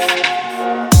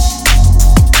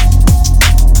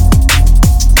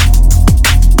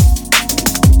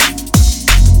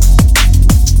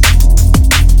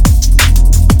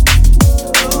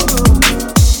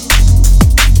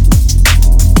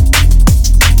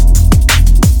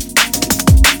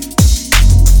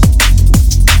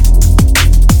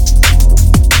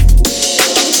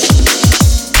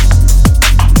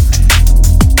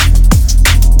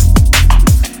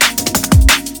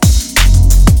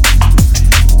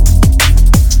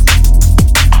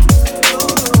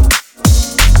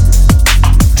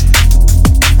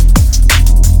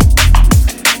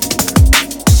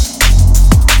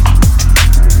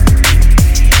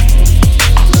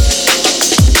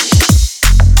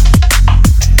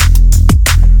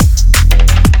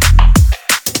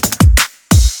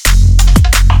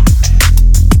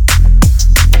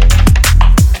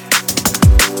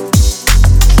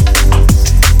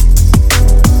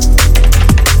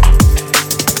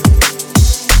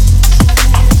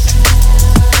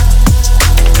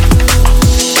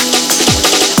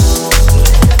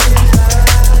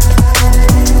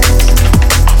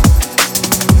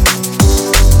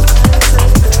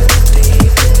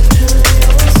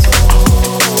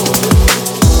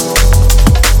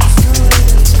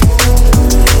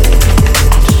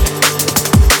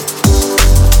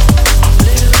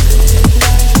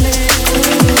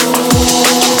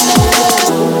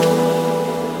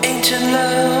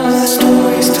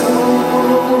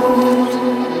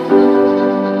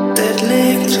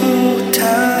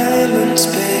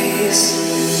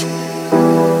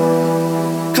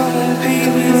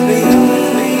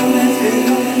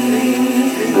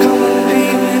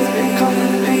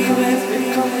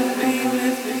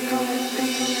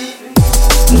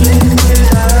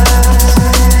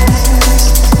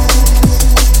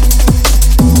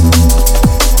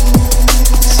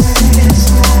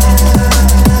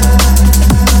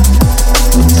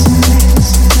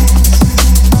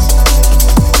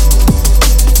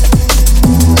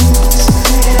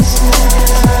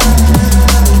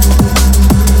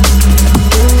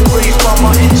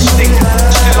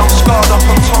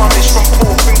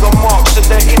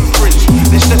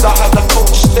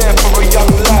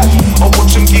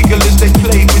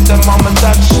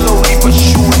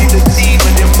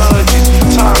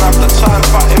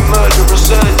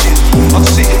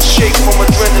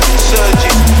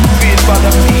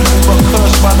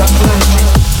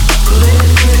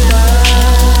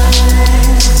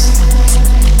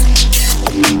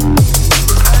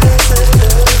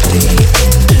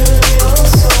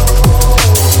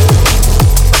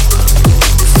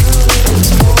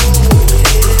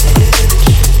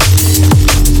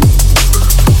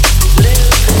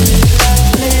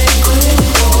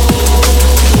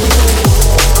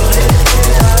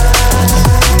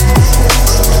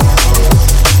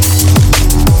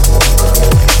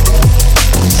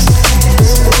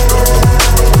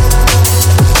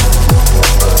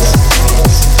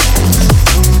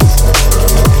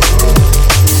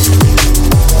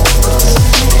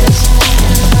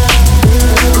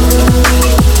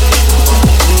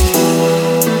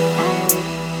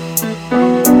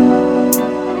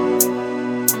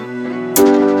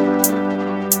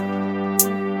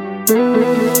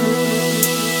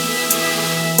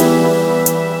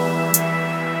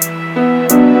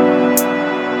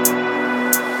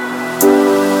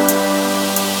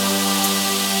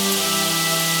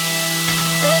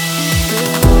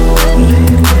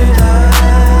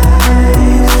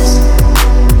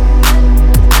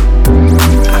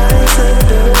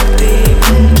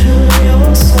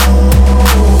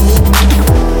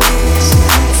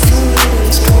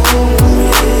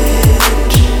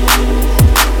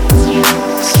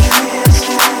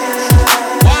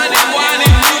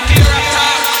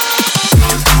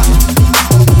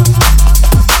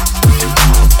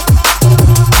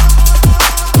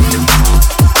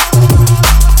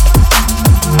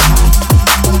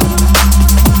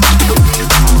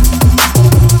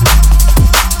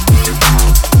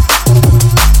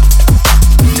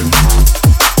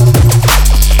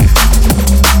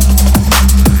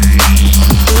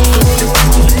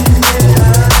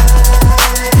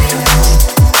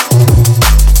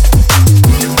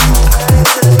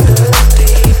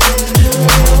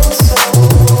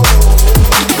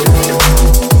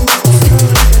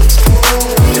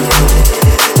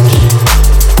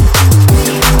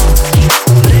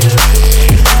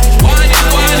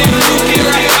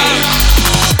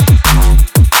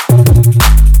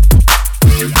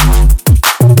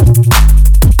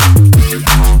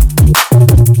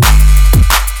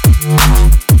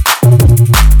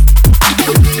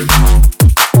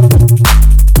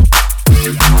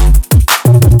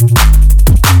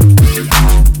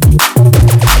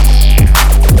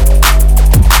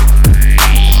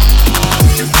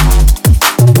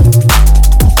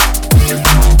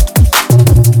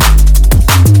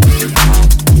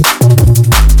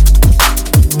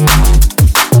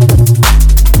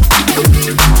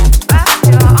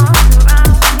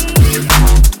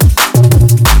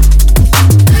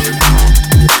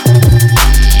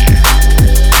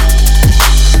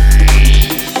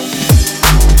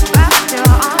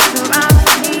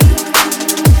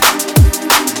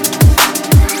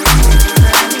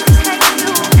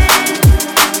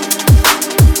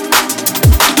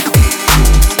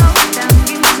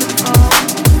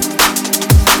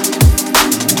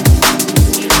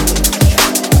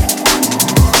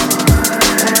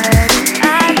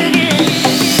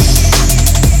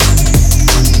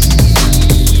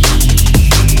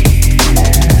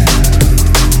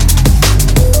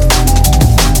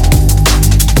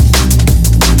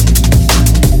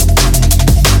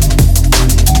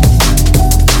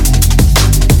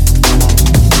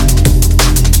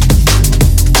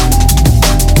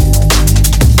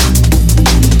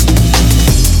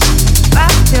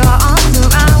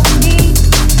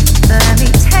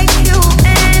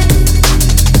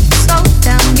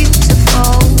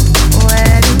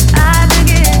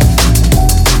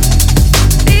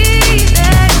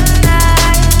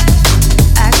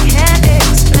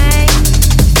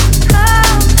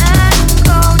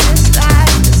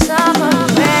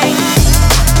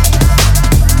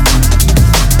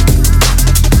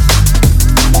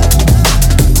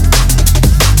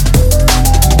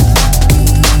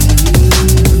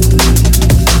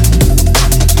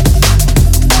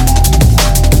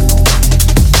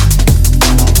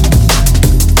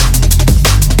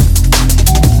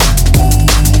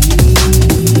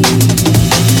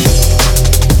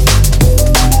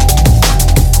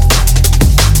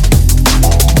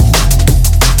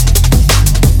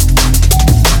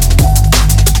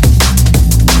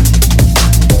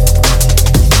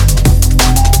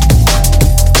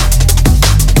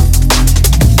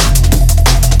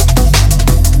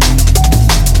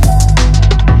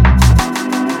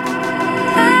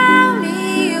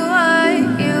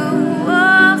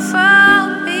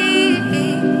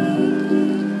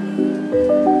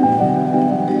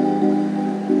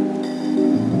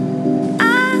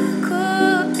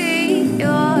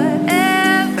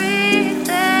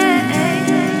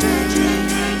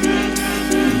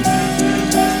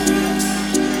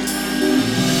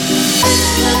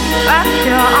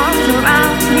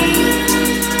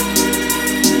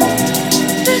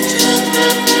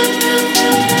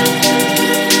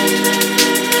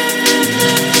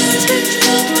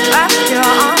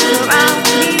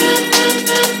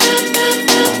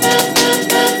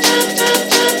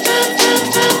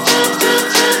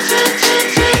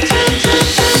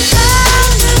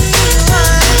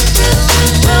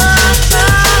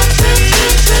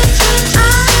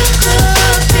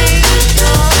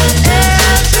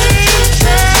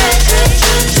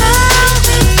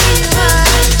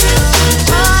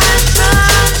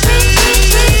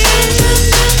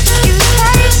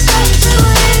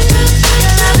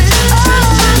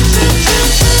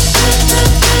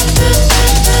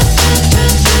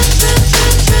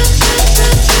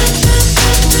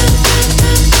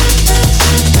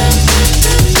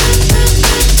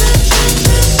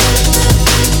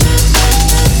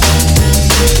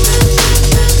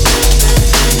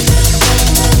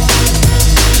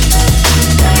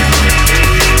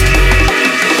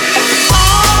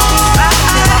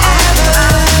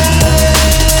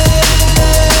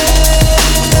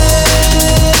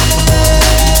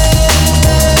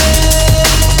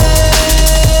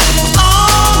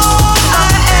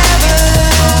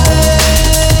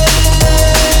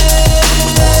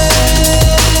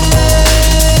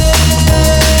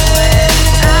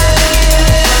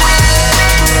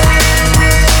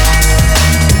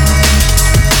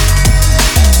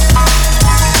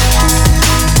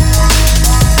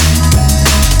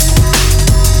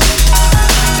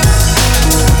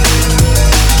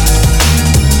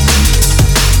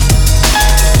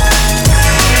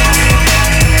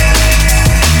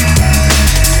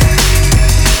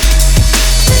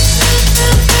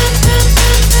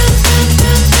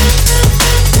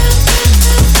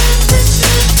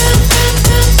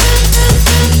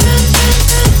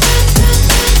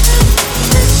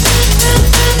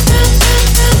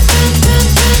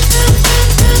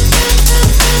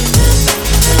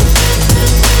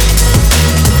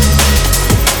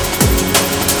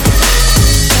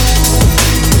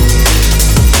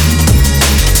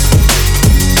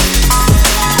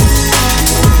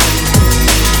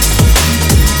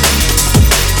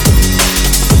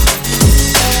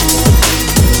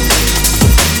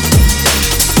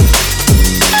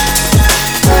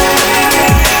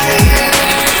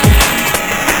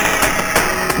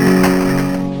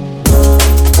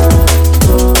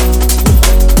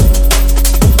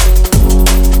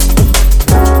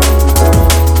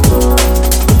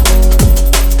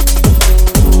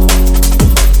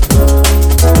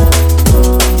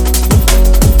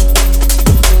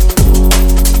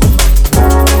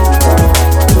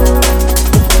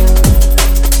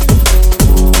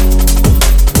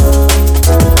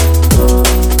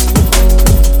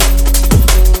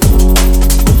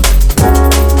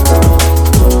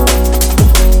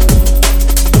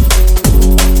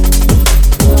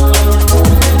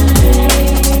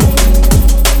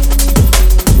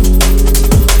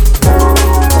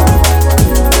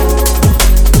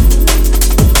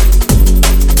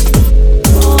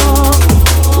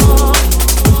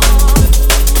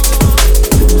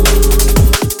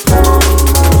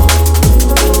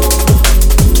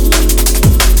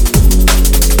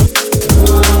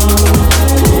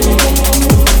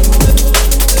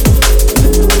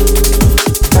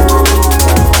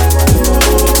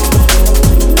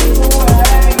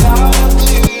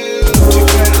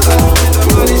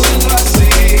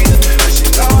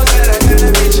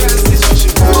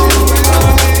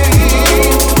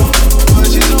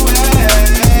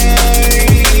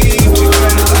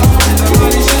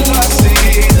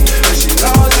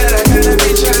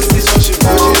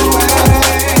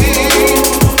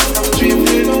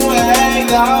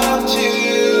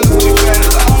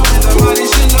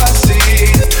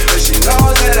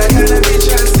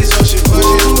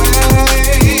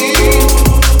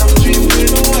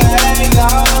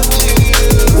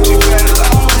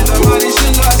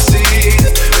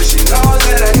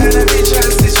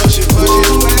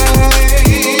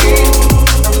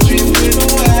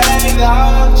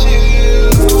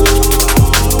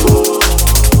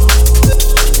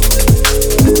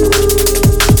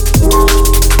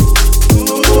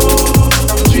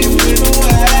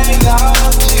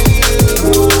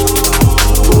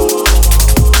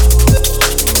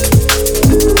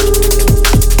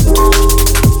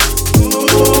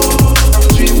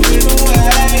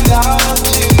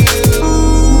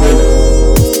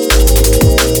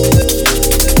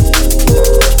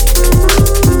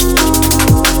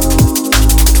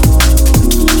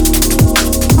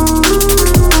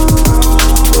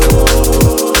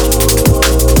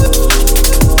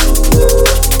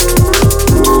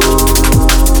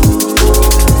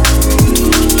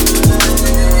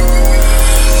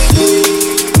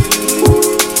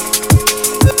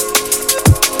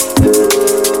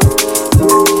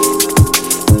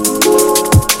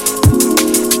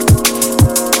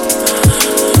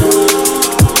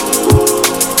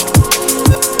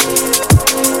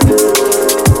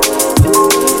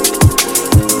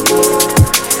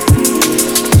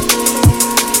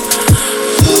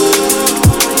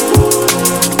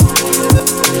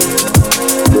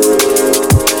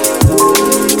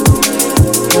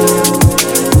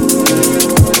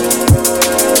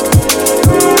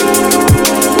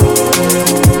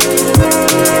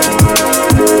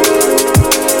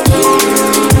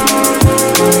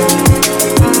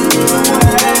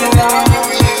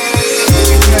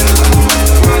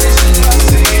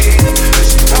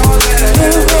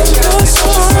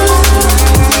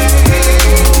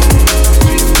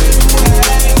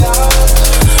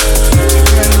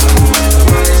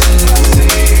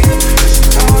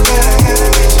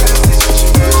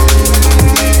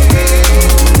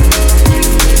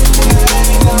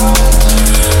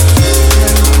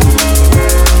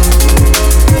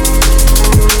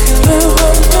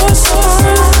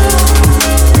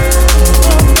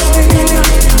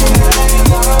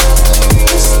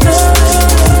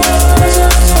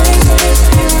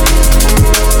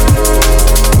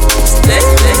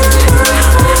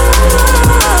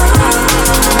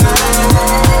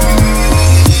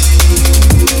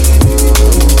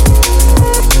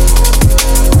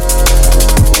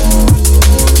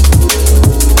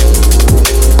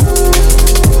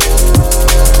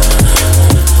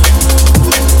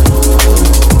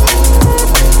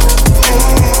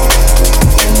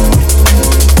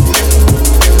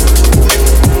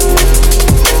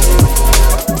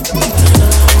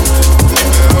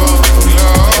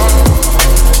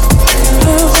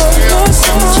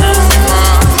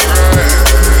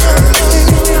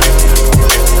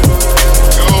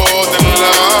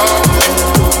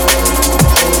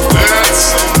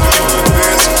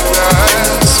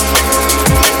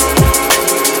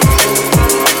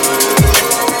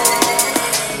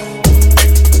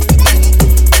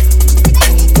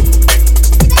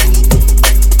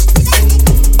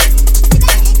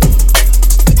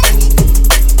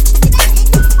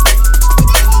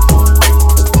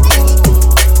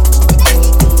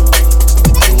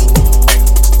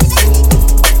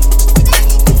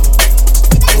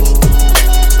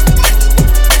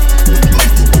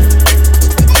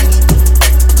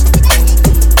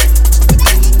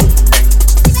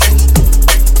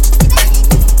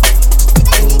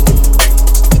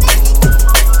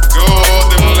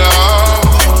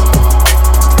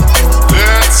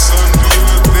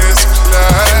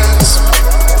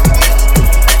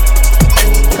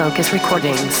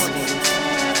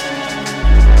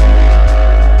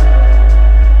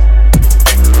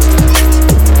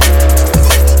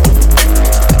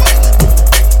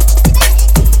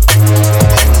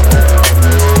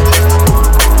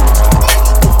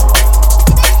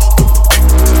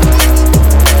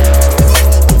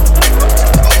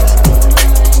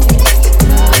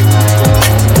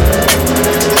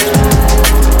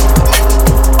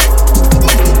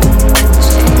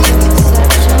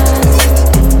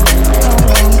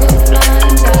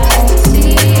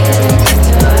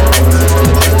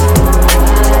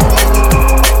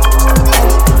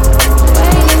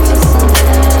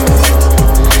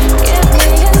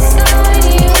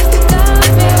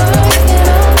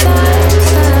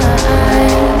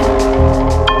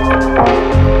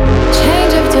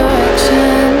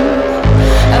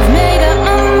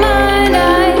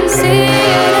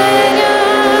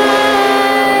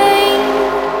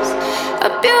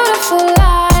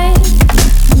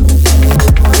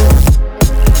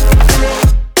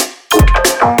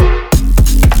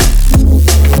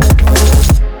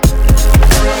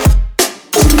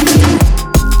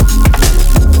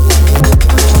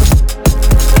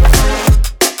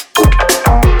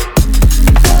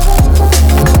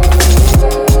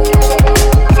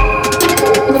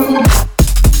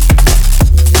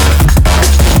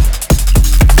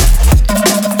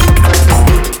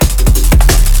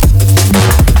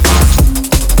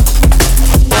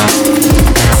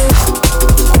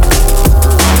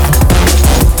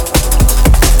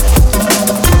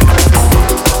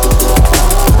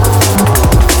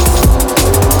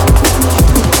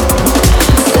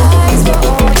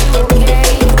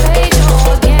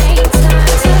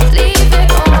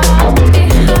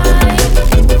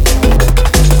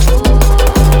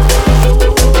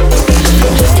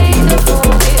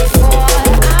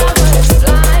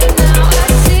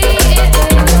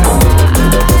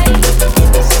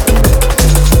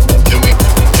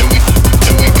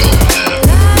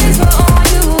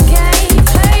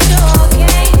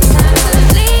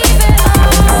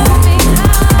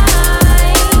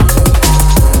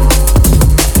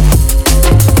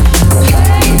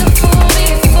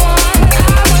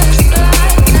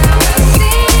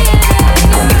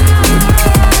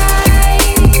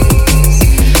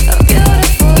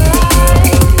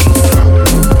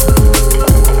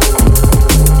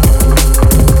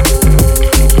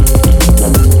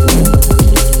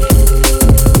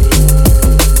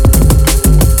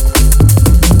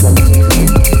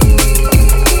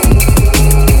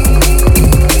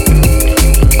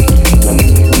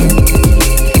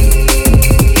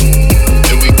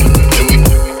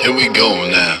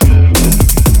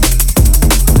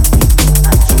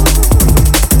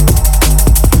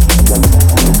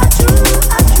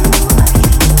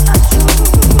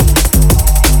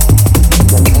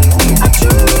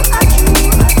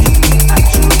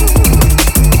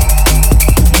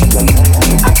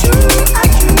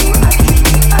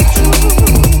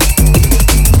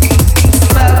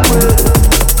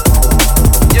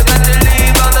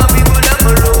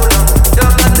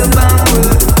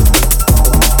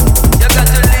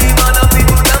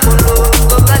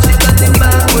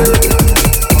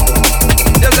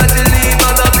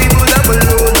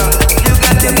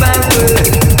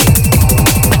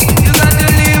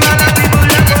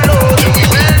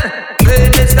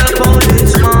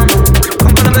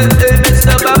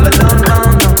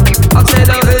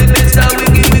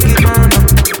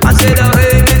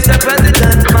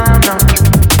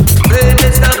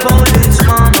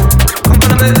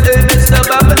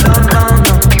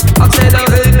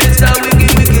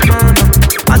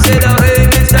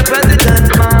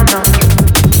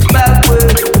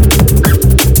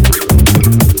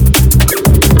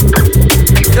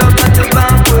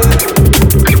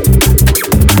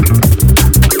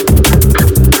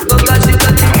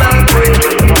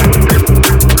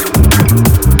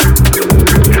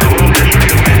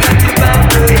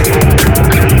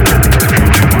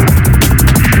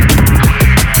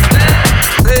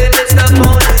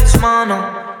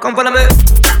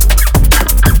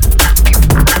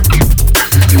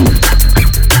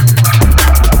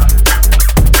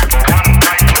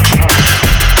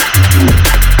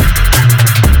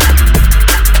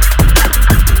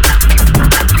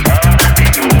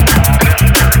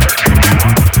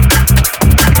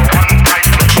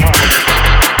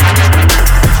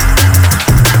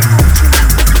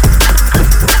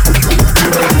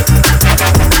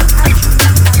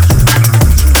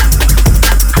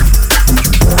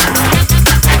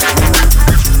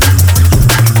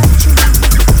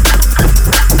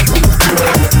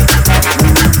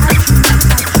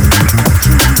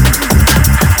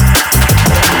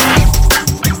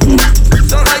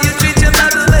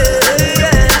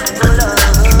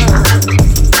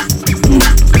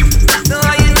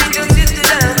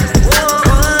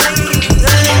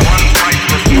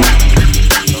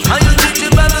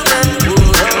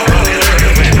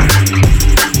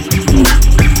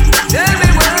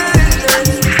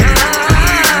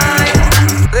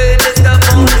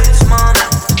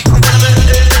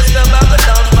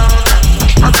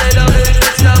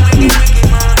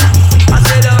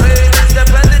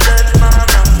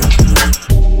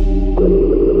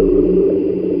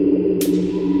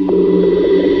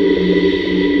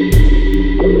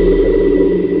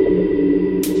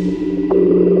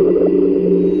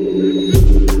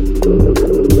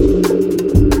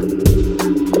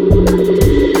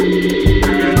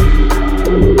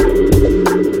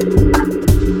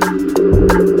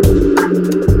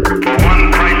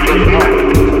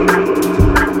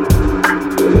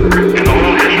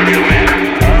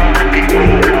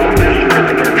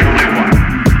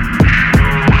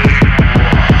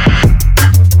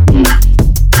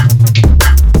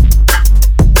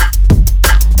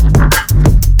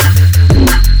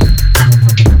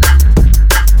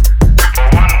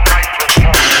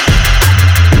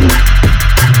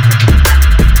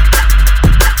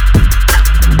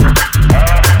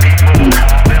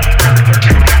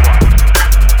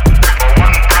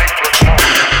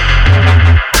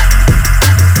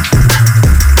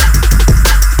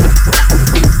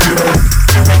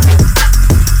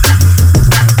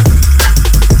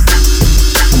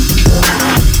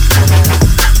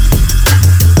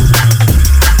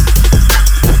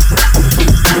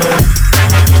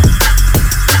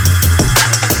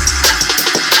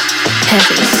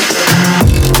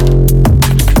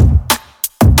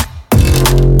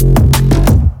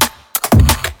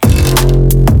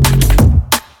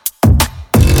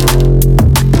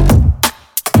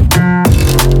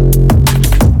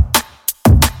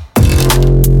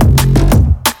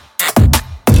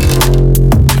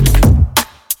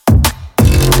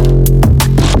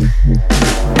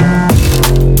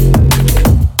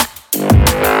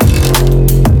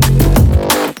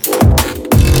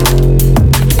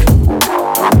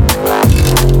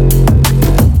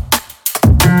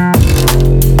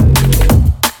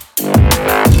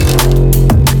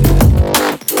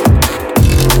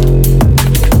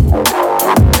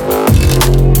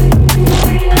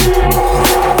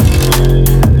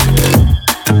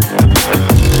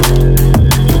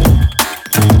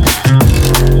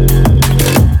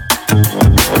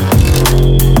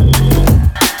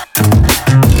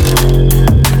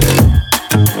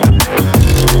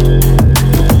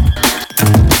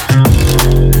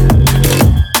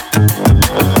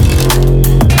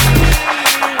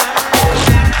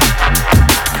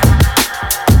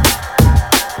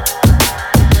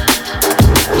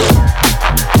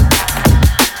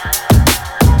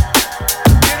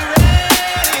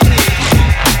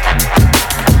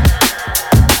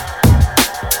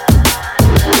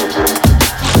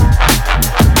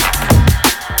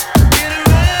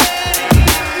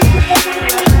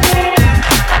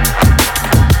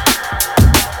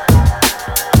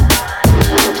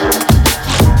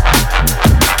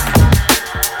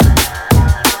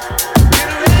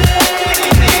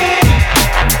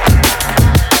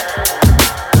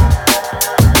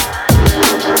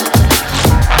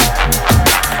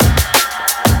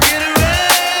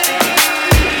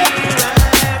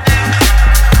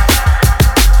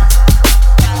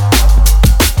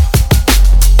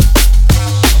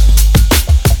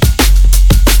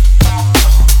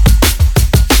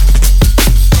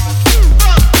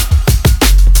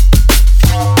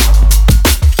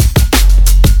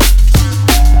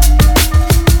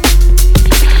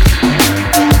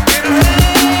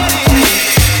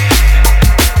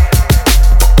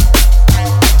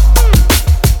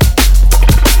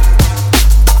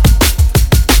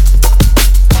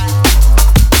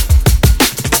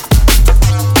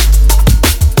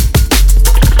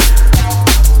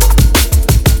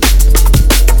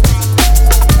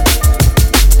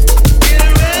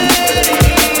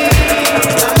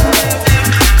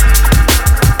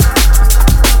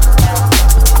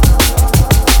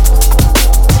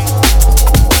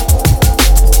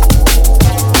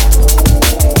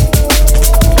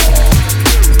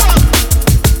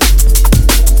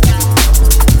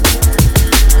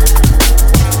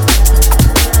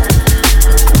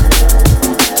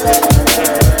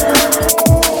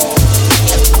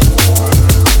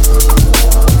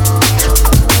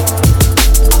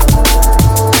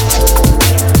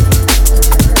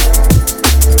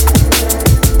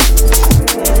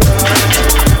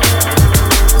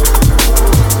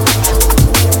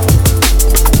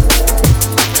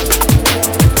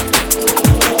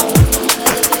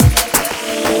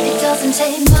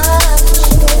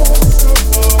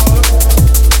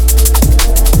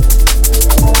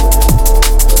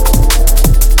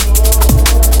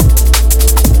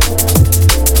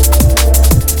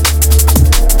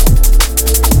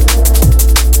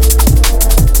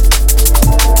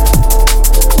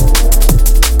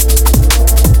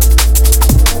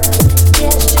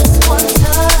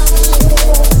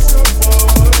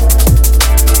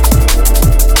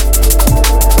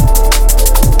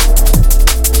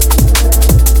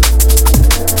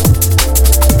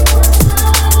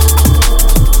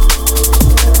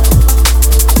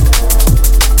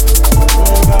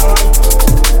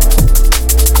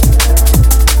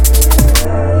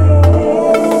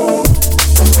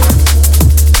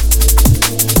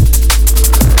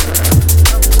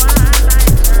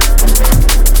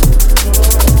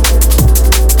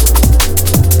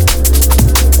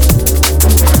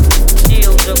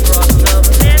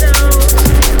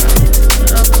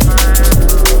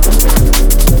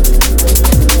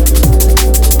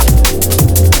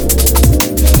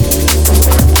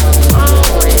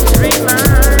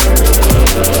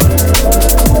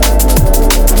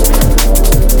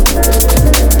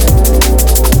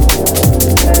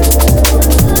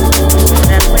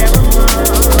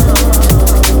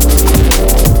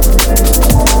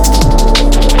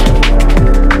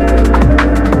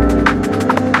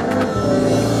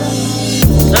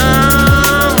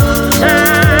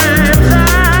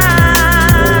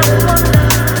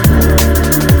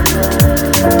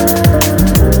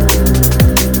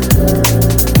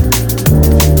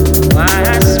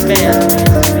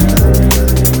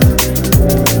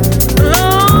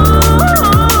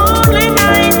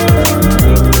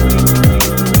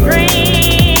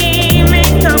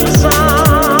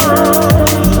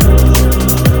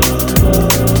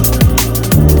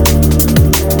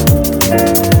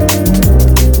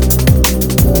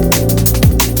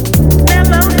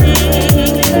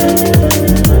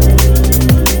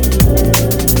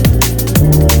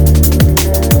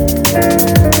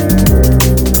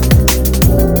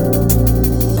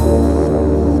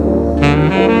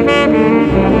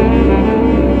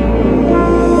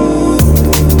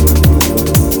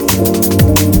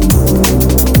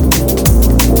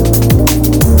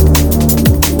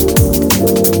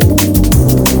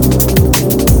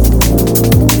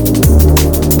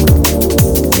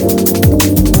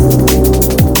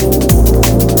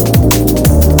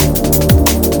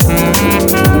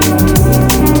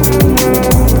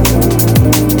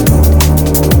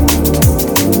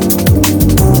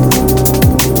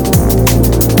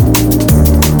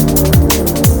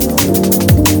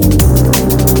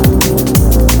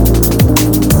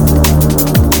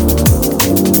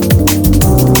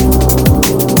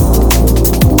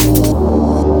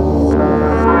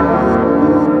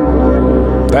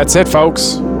 That's it,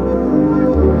 folks.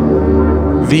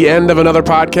 The end of another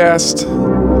podcast.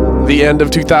 The end of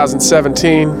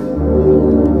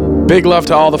 2017. Big love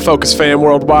to all the Focus fam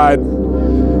worldwide.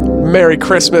 Merry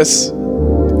Christmas.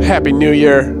 Happy New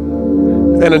Year.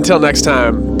 And until next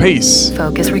time, peace.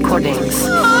 Focus Recordings.